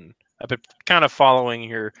algebra, and I've been kind of following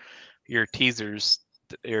your teasers,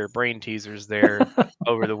 your brain teasers there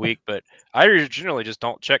over the week. But I generally just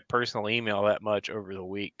don't check personal email that much over the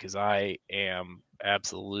week because I am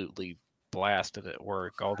absolutely blasted at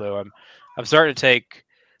work. Although I'm starting to take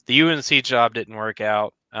the UNC job didn't work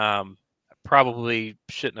out. Probably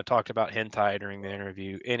shouldn't have talked about hentai during the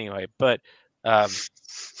interview anyway, but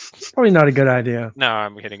probably not a good idea. No,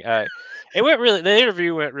 I'm kidding. The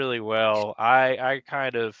interview went really well. I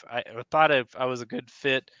thought I was a good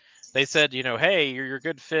fit. They said, hey, you're a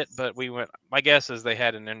good fit, but my guess is they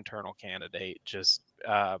had an internal candidate. Just,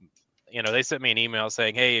 they sent me an email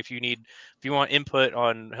saying, hey, if you want input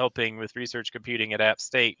on helping with research computing at App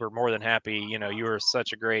State, we're more than happy. You were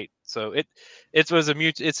such a great, so it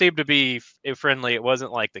seemed to be friendly. It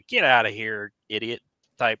wasn't like the get out of here, idiot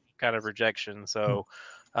type kind of rejection. So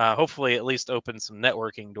hopefully at least open some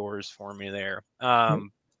networking doors for me there.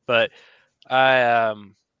 But I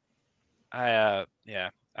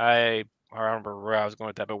remember where I was going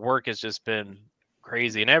with that, but work has just been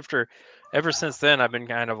crazy. And ever since then, I've been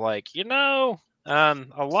kind of like, a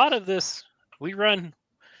lot of this, we run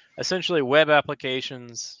essentially web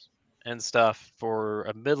applications and stuff for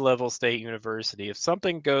a mid-level state university. If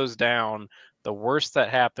something goes down, the worst that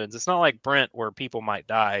happens, it's not like Brent where people might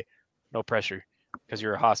die, no pressure because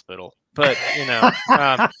you're a hospital, but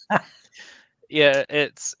yeah,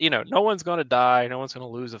 it's, no one's going to die. No one's going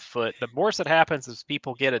to lose a foot. The worst that happens is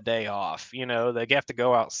people get a day off. They have to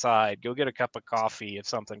go outside, go get a cup of coffee if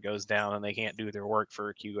something goes down and they can't do their work for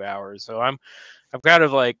a few hours. So I'm kind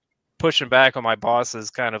of like pushing back on my boss's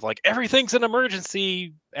kind of like everything's an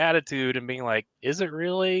emergency attitude and being like, is it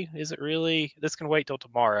really? This can wait till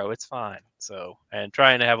tomorrow. It's fine. So, and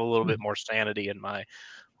trying to have a little bit more sanity in my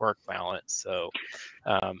work balance. So,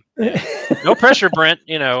 no pressure, Brent.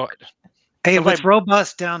 Hey, with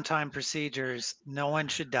robust downtime procedures, no one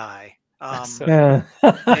should die.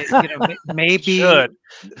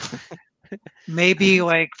 Maybe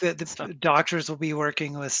like the doctors will be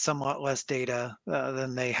working with somewhat less data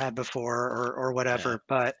than they had before, or whatever.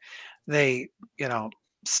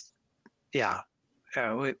 Yeah.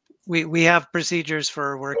 But we have procedures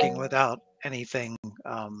for working without anything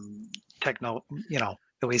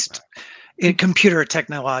at least computer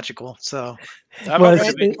technological. So,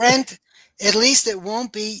 Brent, at least it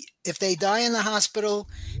won't be, if they die in the hospital,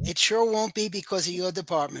 it sure won't be because of your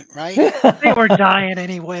department, right? They were dying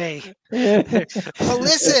anyway. Well,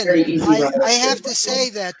 listen, I have to say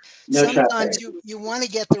that sometimes you want to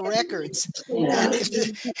get the records, and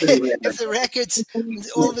if the records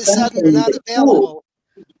all of a sudden are not available,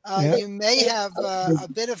 you may have a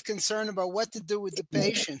bit of concern about what to do with the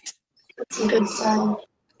patient. That's a good sign.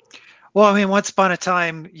 Well, I mean, once upon a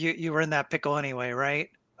time, you were in that pickle anyway, right?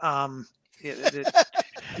 You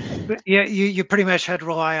pretty much had to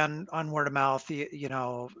rely on word of mouth,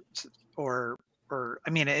 or I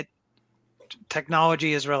mean,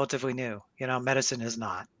 technology is relatively new. Medicine is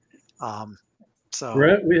not. So,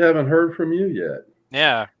 Brent, we haven't heard from you yet.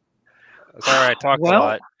 Yeah, sorry, I talked a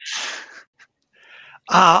lot.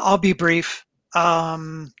 I'll be brief.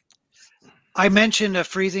 I mentioned a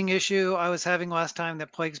freezing issue I was having last time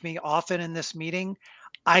that plagues me often in this meeting.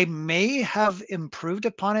 I may have improved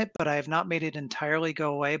upon it, but I have not made it entirely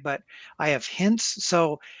go away, but I have hints.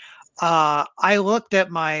 So I looked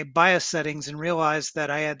at my BIOS settings and realized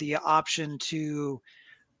that I had the option to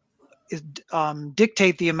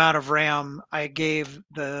dictate the amount of RAM I gave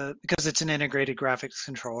because it's an integrated graphics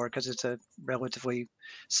controller, because it's a relatively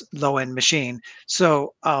low-end machine.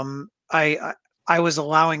 So I was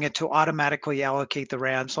allowing it to automatically allocate the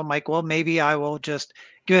RAM. So I'm like, well, maybe I will just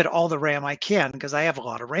get all the RAM I can, because I have a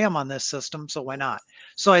lot of RAM on this system, so why not?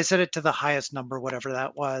 So I set it to the highest number, whatever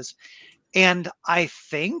that was. And I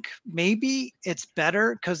think maybe it's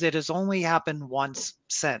better because it has only happened once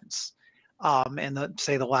since, in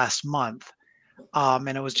the last month.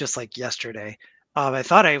 And it was just like yesterday. I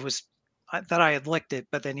thought I was that I had licked it,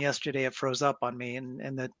 but then yesterday it froze up on me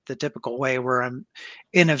in the typical way where I'm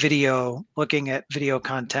in a video looking at video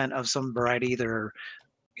content of some variety, either,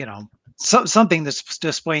 you know, something that's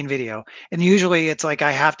displaying video. And usually it's like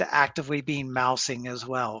I have to actively be mousing as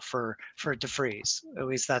well for it to freeze. At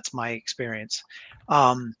least that's my experience.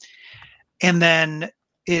 And then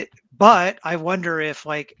but I wonder if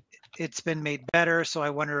like it's been made better. So I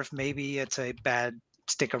wonder if maybe it's a bad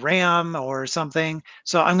stick of RAM or something.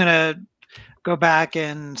 So I'm going to go back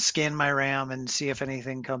and scan my RAM and see if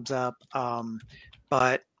anything comes up.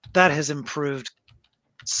 But that has improved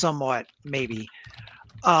somewhat, maybe.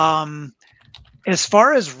 As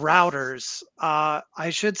far as routers, I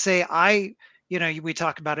should say we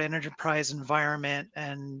talk about an enterprise environment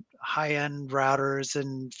and high-end routers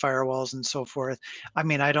and firewalls and so forth. I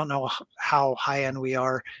mean, I don't know how high-end we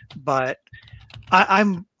are, but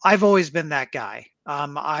I've always been that guy.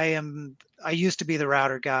 I used to be the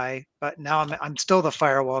router guy, but now I'm still the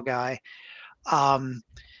firewall guy.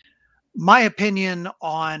 My opinion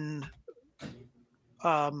on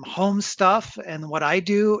home stuff and what I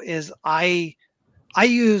do is I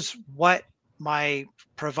use what my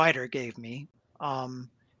provider gave me. And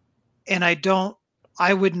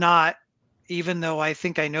I would not, even though I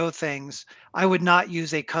think I know things, I would not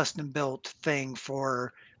use a custom built thing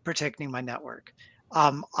for protecting my network.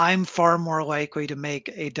 I'm far more likely to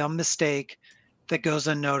make a dumb mistake that goes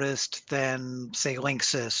unnoticed than, say,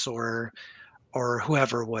 Linksys or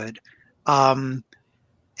whoever would. And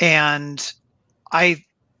I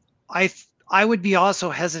would be also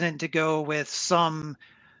hesitant to go with some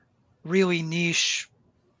really niche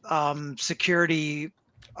security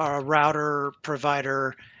router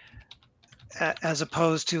provider as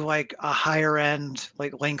opposed to like a higher end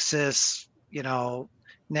like Linksys,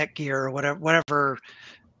 Netgear, or whatever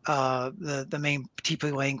the main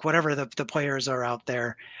TP-Link, whatever the players are out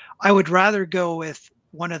there. I would rather go with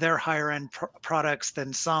one of their higher end products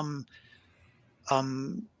than some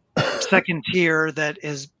second tier that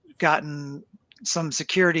has gotten some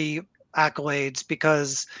security accolades,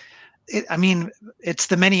 because it's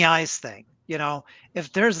the many eyes thing.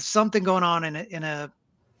 If there's something going on in a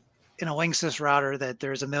Linksys router that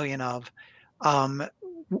there's a million of,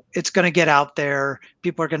 it's going to get out there.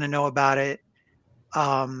 People are going to know about it.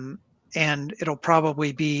 And it'll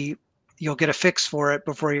probably be, you'll get a fix for it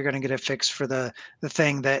before you're going to get a fix for the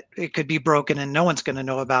thing that it could be broken and no one's going to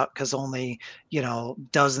know about because only,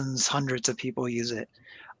 dozens, hundreds of people use it.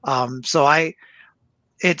 So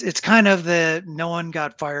it's kind of the no one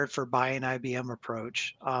got fired for buying IBM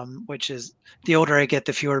approach, which is, the older I get,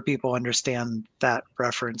 the fewer people understand that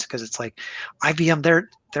reference, because it's like IBM,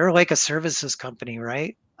 they're like a services company,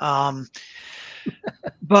 right?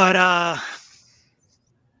 But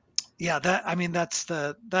yeah, that's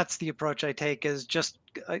the approach I take, is just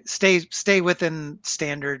stay within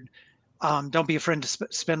standard. Don't be afraid to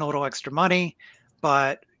spend a little extra money,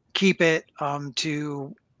 but keep it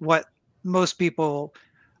to what most people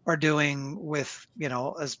are doing with,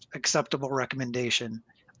 as acceptable recommendation.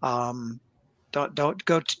 Don't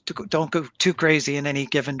go too crazy in any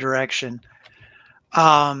given direction.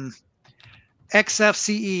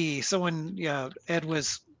 XFCE. Someone, Ed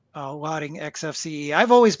was lauding XFCE.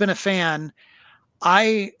 I've always been a fan.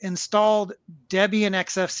 I installed Debian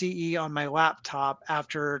XFCE on my laptop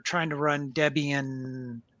after trying to run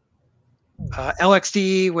Debian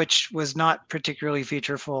LXDE, which was not particularly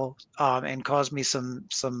featureful, and caused me some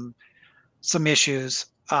issues.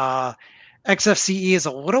 XFCE is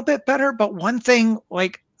a little bit better, but one thing,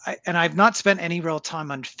 and I've not spent any real time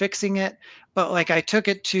on fixing it, but I took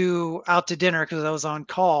it out to dinner because I was on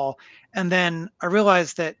call, and then I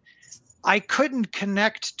realized that I couldn't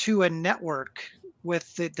connect to a network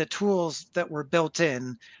with the tools that were built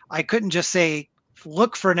in. I couldn't just say,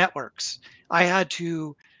 look for networks. I had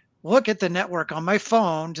to look at the network on my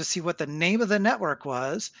phone to see what the name of the network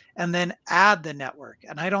was, and then add the network.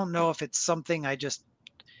 And I don't know if it's something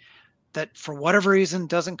that for whatever reason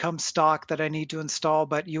doesn't come stock that I need to install,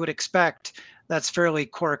 but you would expect that's fairly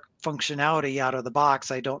core functionality out of the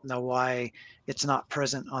box. I don't know why it's not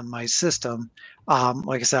present on my system.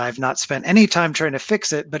 Like I said, I've not spent any time trying to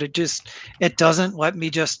fix it, but it doesn't let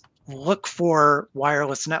me just look for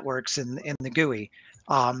wireless networks in the GUI.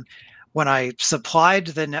 When I supplied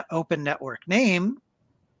the open network name,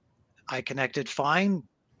 I connected fine.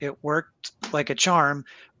 It worked like a charm,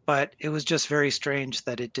 but it was just very strange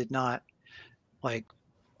that it did not,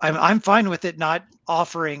 I'm fine with it not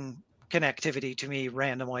offering connectivity to me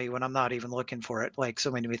randomly when I'm not even looking for it, like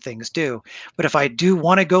so many things do. But if I do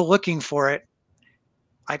want to go looking for it,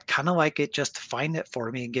 I'd kind of like it just to find it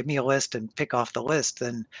for me and give me a list and pick off the list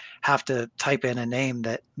than have to type in a name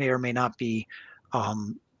that may or may not be,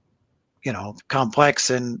 complex,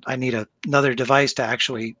 and I need another device to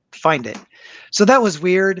actually find it. So that was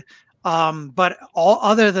weird. But all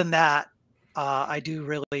other than that, I do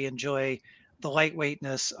really enjoy the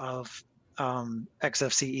lightweightness of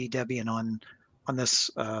XFCE Debian on this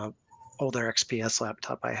older XPS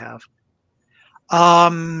laptop I have.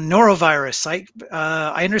 Norovirus.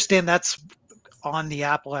 I understand that's on the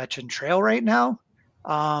Appalachian Trail right now.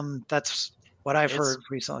 That's what I've heard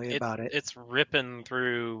recently about it. It's ripping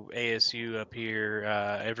through ASU up here.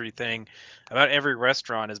 About every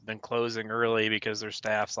restaurant has been closing early because their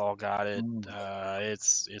staff's all got it.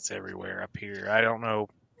 It's everywhere up here. I don't know,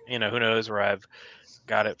 who knows where I've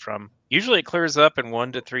got it from. Usually it clears up in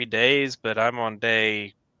 1 to 3 days, but I'm on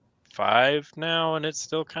day 5 now and it's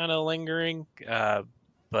still kind of lingering.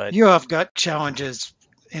 But you have got challenges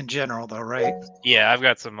in general though, right? Yeah, I've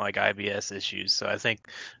got some like IBS issues, so I think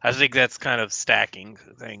that's kind of stacking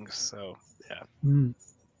things. So yeah.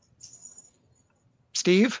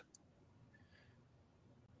 Steve?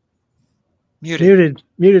 Muted,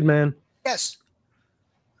 man. Yes.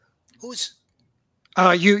 Who's?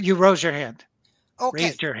 You rose your hand. Okay.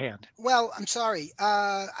 Raised your hand. Well, I'm sorry.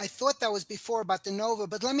 I thought that was before about the Nova,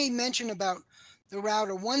 but let me mention about the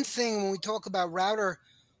router. One thing when we talk about router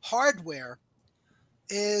hardware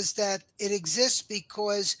is that it exists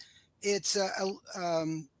because it's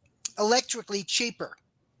electrically cheaper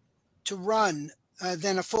to run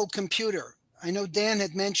than a full computer. I know Dan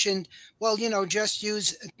had mentioned, well, just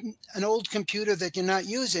use an old computer that you're not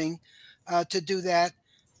using to do that.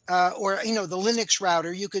 Or, the Linux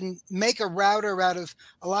router. You can make a router out of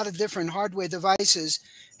a lot of different hardware devices.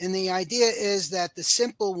 And the idea is that the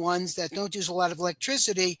simple ones that don't use a lot of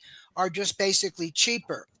electricity are just basically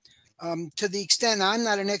cheaper. To the extent, I'm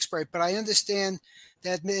not an expert, but I understand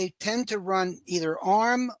that they tend to run either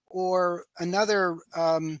ARM or another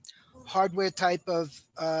hardware type of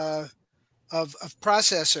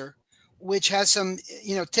processor, which has some,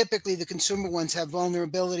 typically the consumer ones have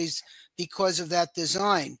vulnerabilities because of that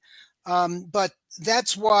design. But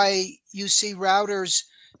that's why you see routers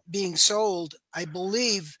being sold. I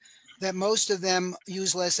believe that most of them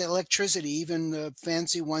use less electricity, even the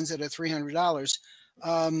fancy ones that are $300.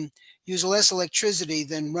 Use less electricity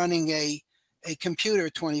than running a computer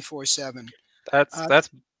 24/7.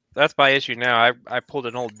 That's my issue now. I pulled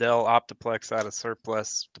an old Dell Optiplex out of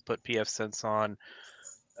surplus to put pfSense on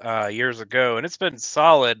years ago, and it's been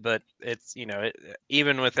solid, but it's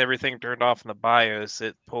even with everything turned off in the BIOS,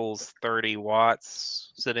 it pulls 30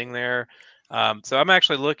 watts sitting there. So I'm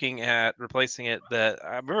actually looking at replacing it.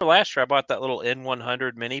 I remember last year I bought that little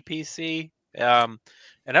N100 mini PC, and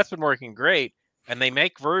that's been working great. And they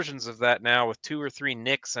make versions of that now with 2 or 3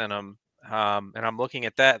 NICs in them. And I'm looking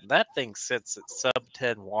at that. That thing sits at sub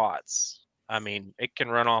 10 watts. I mean, it can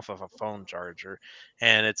run off of a phone charger,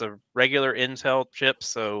 and it's a regular Intel chip.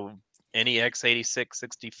 So any x86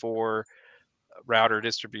 64 router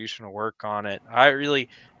distribution will work on it. My only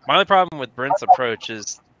problem with Brent's approach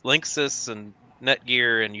is Linksys and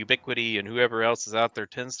Netgear and Ubiquiti and whoever else is out there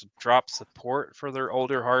tends to drop support for their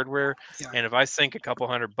older hardware. Yeah. And if I sink a couple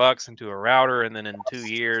 $100 into a router and then in 2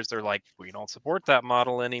 years they're like, we don't support that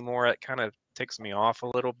model anymore, it kind of ticks me off a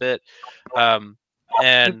little bit. And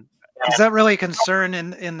is that really a concern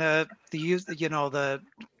in the use, the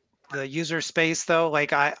user space though?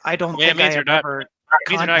 Like I don't think I have ever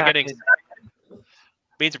contacted.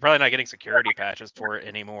 Means you're probably not getting security patches for it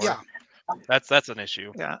anymore. Yeah, that's an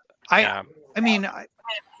issue. Yeah, I mean,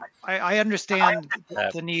 I understand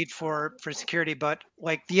the need for security, but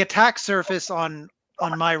like the attack surface on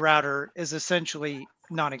my router is essentially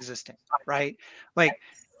non-existent, right? Like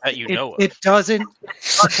that it doesn't.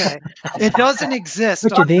 Okay, it doesn't exist.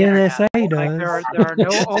 Which the NSA does. Like there are no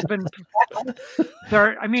open.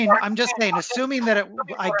 I mean, I'm just saying, assuming that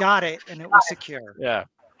I got it and it was secure. Yeah.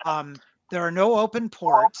 There are no open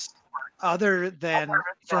ports other than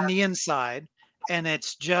from the inside, and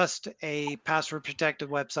it's just a password protected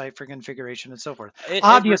website for configuration and so forth.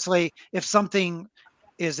 Obviously, if something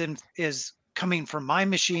is coming from my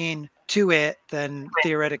machine to it, then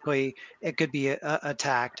theoretically it could be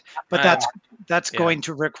attacked. But that's going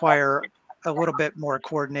to require a little bit more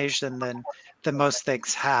coordination than most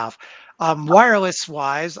things have. Wireless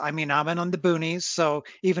wise, I mean, I'm in on the boonies, so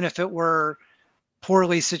even if it were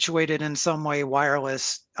poorly situated in some way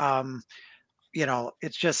wireless,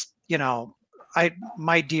 it's just,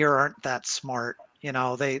 my deer aren't that smart,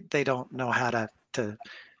 they don't know how to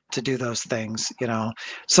do those things,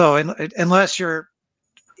 so unless you're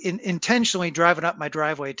intentionally driving up my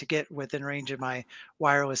driveway to get within range of my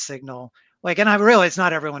wireless signal. Like, and I realize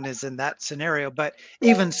not everyone is in that scenario, but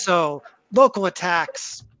even so, local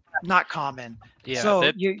attacks, not common. Yeah, So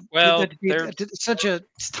that, well, it's such a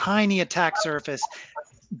tiny attack surface.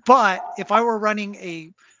 But if I were running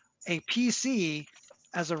a PC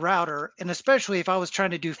as a router, and especially if I was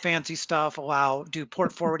trying to do fancy stuff, do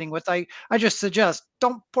port forwarding with, I just suggest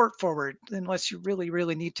don't port forward unless you really,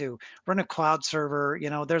 really need to. Run a cloud server. You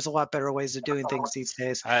know, there's a lot better ways of doing things these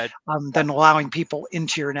days than allowing people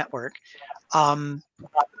into your network.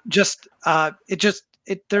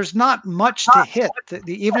 There's not much to hit.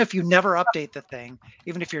 Even if you never update the thing,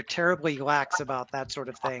 even if you're terribly lax about that sort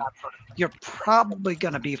of thing, you're probably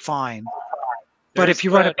going to be fine. But if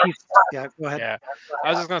you run a piece, yeah, go ahead. Yeah, I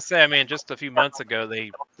was just gonna say. I mean, just a few months ago,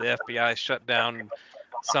 the FBI shut down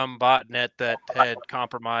some botnet that had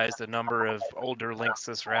compromised a number of older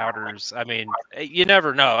Linksys routers. I mean, you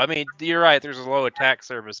never know. I mean, you're right. There's a low attack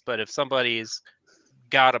surface, but if somebody's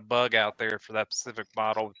got a bug out there for that specific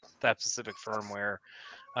model, that specific firmware,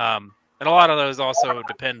 and a lot of those also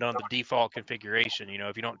depend on the default configuration. You know,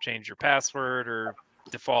 if you don't change your password or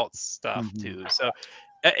default stuff too. So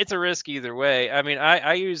it's a risk either way. I mean,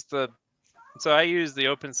 I use the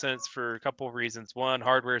OpenSense for a couple of reasons. One,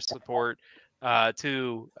 hardware support.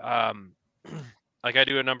 Two, like I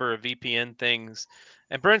do a number of VPN things.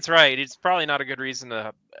 And Brent's right. It's probably not a good reason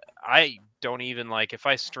to. I don't even like if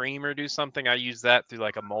I stream or do something. I use that through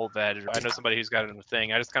like a Molvad. I know somebody who's got it in a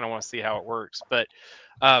thing. I just kind of want to see how it works. But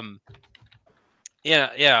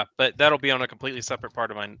yeah, but that'll be on a completely separate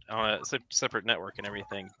part of on a separate network and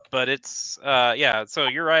everything. But it's yeah, so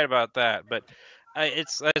you're right about that. But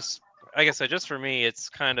it's like I said, just for me, it's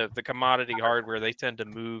kind of the commodity hardware. They tend to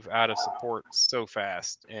move out of support so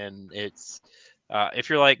fast, and it's if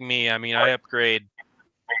you're like me, I mean, I upgrade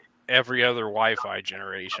every other Wi-Fi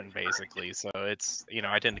generation basically. So it's, you know,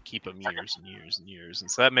 I tend to keep them years and years and years, and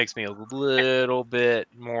so that makes me a little bit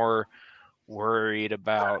more worried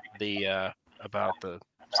about the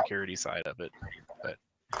security side of it.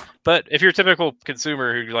 But if you're a typical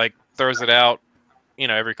consumer who like throws it out, you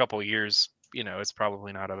know, every couple of years, you know, it's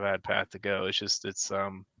probably not a bad path to go. It's just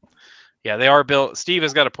yeah, they are built. Steve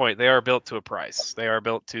has got a point. They are built to a price. They are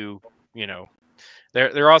built to, you know,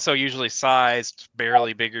 they're also usually sized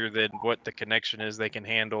barely bigger than what the connection is they can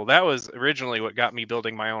handle. That was originally what got me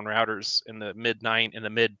building my own routers in the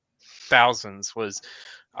mid thousands. Was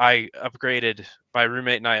I upgraded, my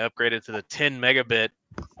roommate and I upgraded to the 10 megabit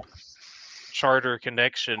charter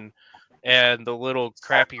connection, and the little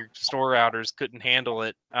crappy store routers couldn't handle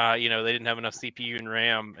it. You know, they didn't have enough CPU and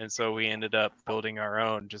RAM, and so we ended up building our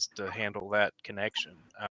own just to handle that connection.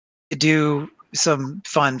 Do some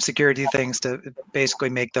fun security things to basically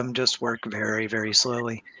make them just work very, very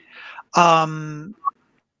slowly.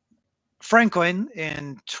 Franklin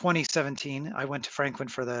in 2017, I went to Franklin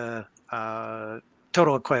for the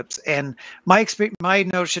Total Eclipse, and my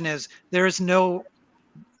notion is there is no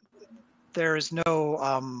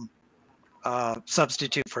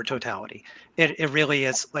substitute for totality. It really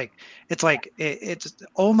is like it's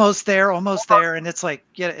almost there, and it's like,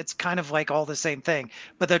 yeah, it's kind of like all the same thing,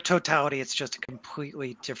 but the totality, it's just a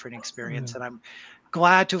completely different experience. And I'm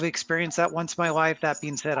glad to have experienced that once in my life. That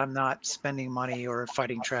being said, I'm not spending money or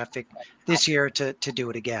fighting traffic this year to do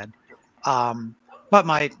it again. But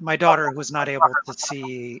my daughter, who was not able to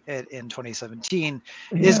see it in 2017,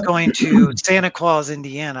 is going to Santa Claus,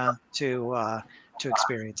 Indiana, to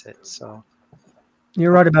experience it. So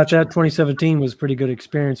you're right about that. 2017 was a pretty good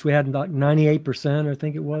experience. We had like 98%, I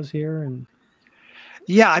think it was here, and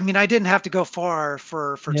yeah, I mean, I didn't have to go far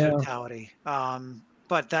for totality.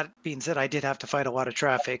 But that being said, I did have to fight a lot of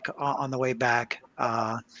traffic on the way back.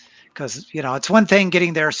 Because, you know, it's one thing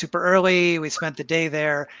getting there super early. We spent the day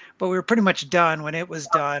there, but we were pretty much done when it was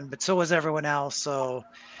done, but so was everyone else. So,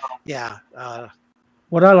 yeah.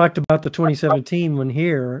 What I liked about the 2017 one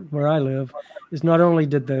here, where I live, is not only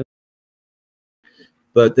did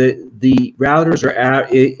but the routers are out.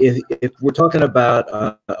 If we're talking about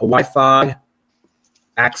a Wi-Fi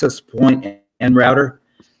access point and router,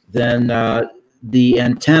 then the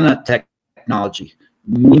antenna technology,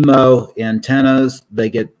 MIMO antennas, they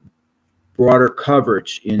get broader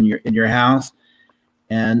coverage in your house,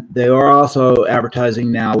 and they are also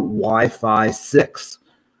advertising now Wi-Fi 6,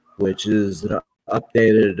 which is an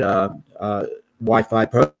updated Wi-Fi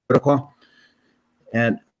protocol.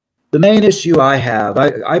 And the main issue I have,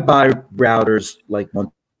 I buy routers like once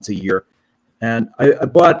a year, and I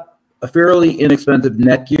bought a fairly inexpensive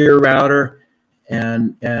Netgear router,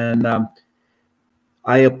 and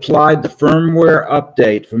I applied the firmware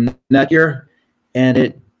update from Netgear, and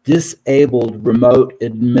it disabled remote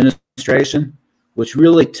administration, which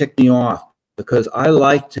really ticked me off because I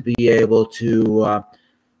like to be able to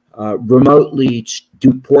remotely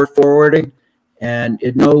do port forwarding, and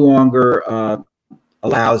it no longer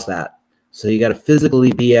allows that. So you got to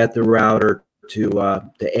physically be at the router to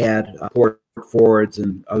add port forwards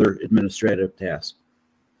and other administrative tasks.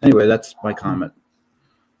 Anyway, that's my comment.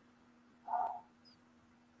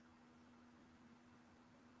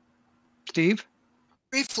 Steve?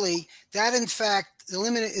 Briefly, that in fact,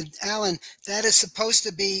 Alan, that is supposed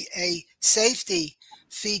to be a safety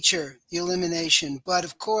feature, the elimination. But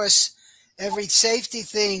of course, every safety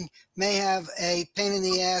thing may have a pain in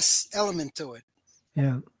the ass element to it.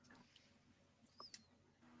 Yeah.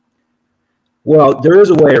 Well, there is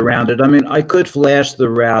a way around it. I mean, I could flash the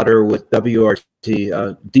router with WRT,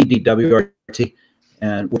 DDWRT,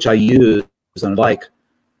 and which I use and like,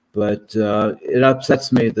 but it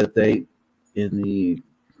upsets me that they, in the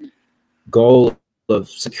goal of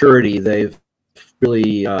security, they've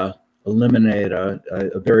really eliminated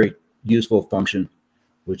a very useful function,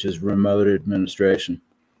 which is remote administration.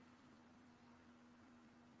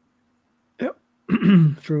 Yep.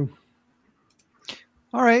 True.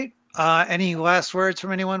 All right. Any last words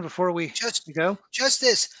from anyone before we go? Just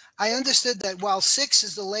this. I understood that while 6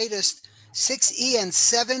 is the latest, 6E and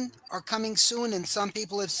 7 are coming soon, and some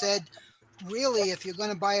people have said, really, if you're going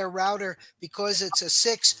to buy a router because it's a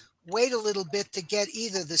 6, wait a little bit to get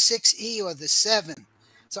either the 6E or the 7.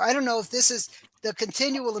 So I don't know if this is the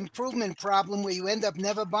continual improvement problem where you end up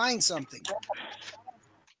never buying something.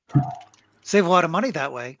 Save a lot of money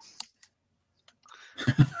that way.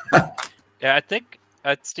 Yeah, I think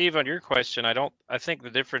Steve, on your question, I think the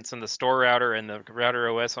difference in the store router and the router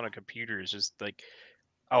OS on a computer is just like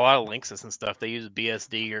a lot of Linksys and stuff. They use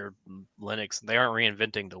BSD or Linux. They aren't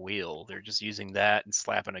reinventing the wheel. They're just using that and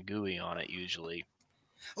slapping a GUI on it usually.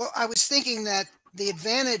 Well, I was thinking that the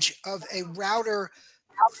advantage of a router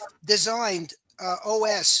designed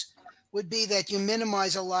OS would be that you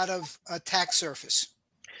minimize a lot of attack surface.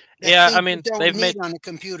 Yeah, I mean, they've made on a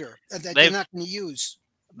computer that you're not going to use.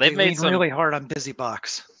 They've made some really hard on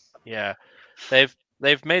BusyBox. Yeah, they've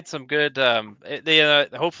made some good. They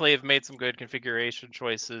hopefully have made some good configuration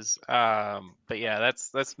choices. But yeah,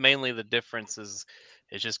 that's mainly the difference is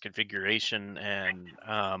just configuration and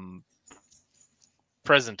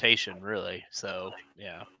presentation, really. So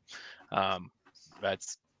yeah,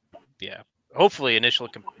 that's yeah. Hopefully, initial.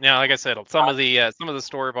 Now, like I said, some of the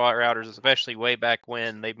store-bought routers, especially way back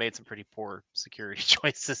when, they've made some pretty poor security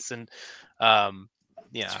choices, and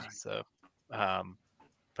yeah. So,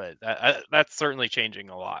 but that's certainly changing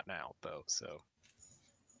a lot now, though. So,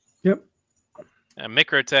 yep. And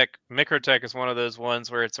Microtech is one of those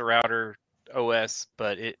ones where it's a router OS,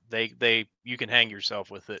 but you can hang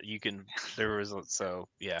yourself with it. You can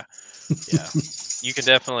yeah. You can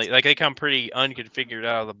definitely they come pretty unconfigured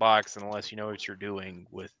out of the box, and unless you know what you're doing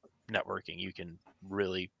with networking, you can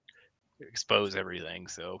really expose everything.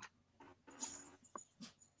 So.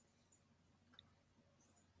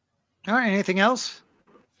 All right. Anything else?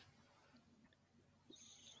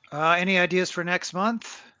 Any ideas for next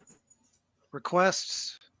month?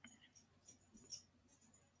 Requests?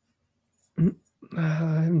 I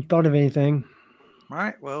haven't thought of anything. All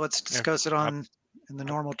right. Well, let's discuss it in the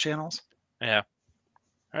normal channels. Yeah.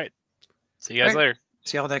 All right. See you guys later.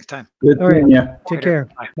 See y'all next time. Good. All right. Yeah. Take care.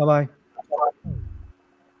 Bye-bye.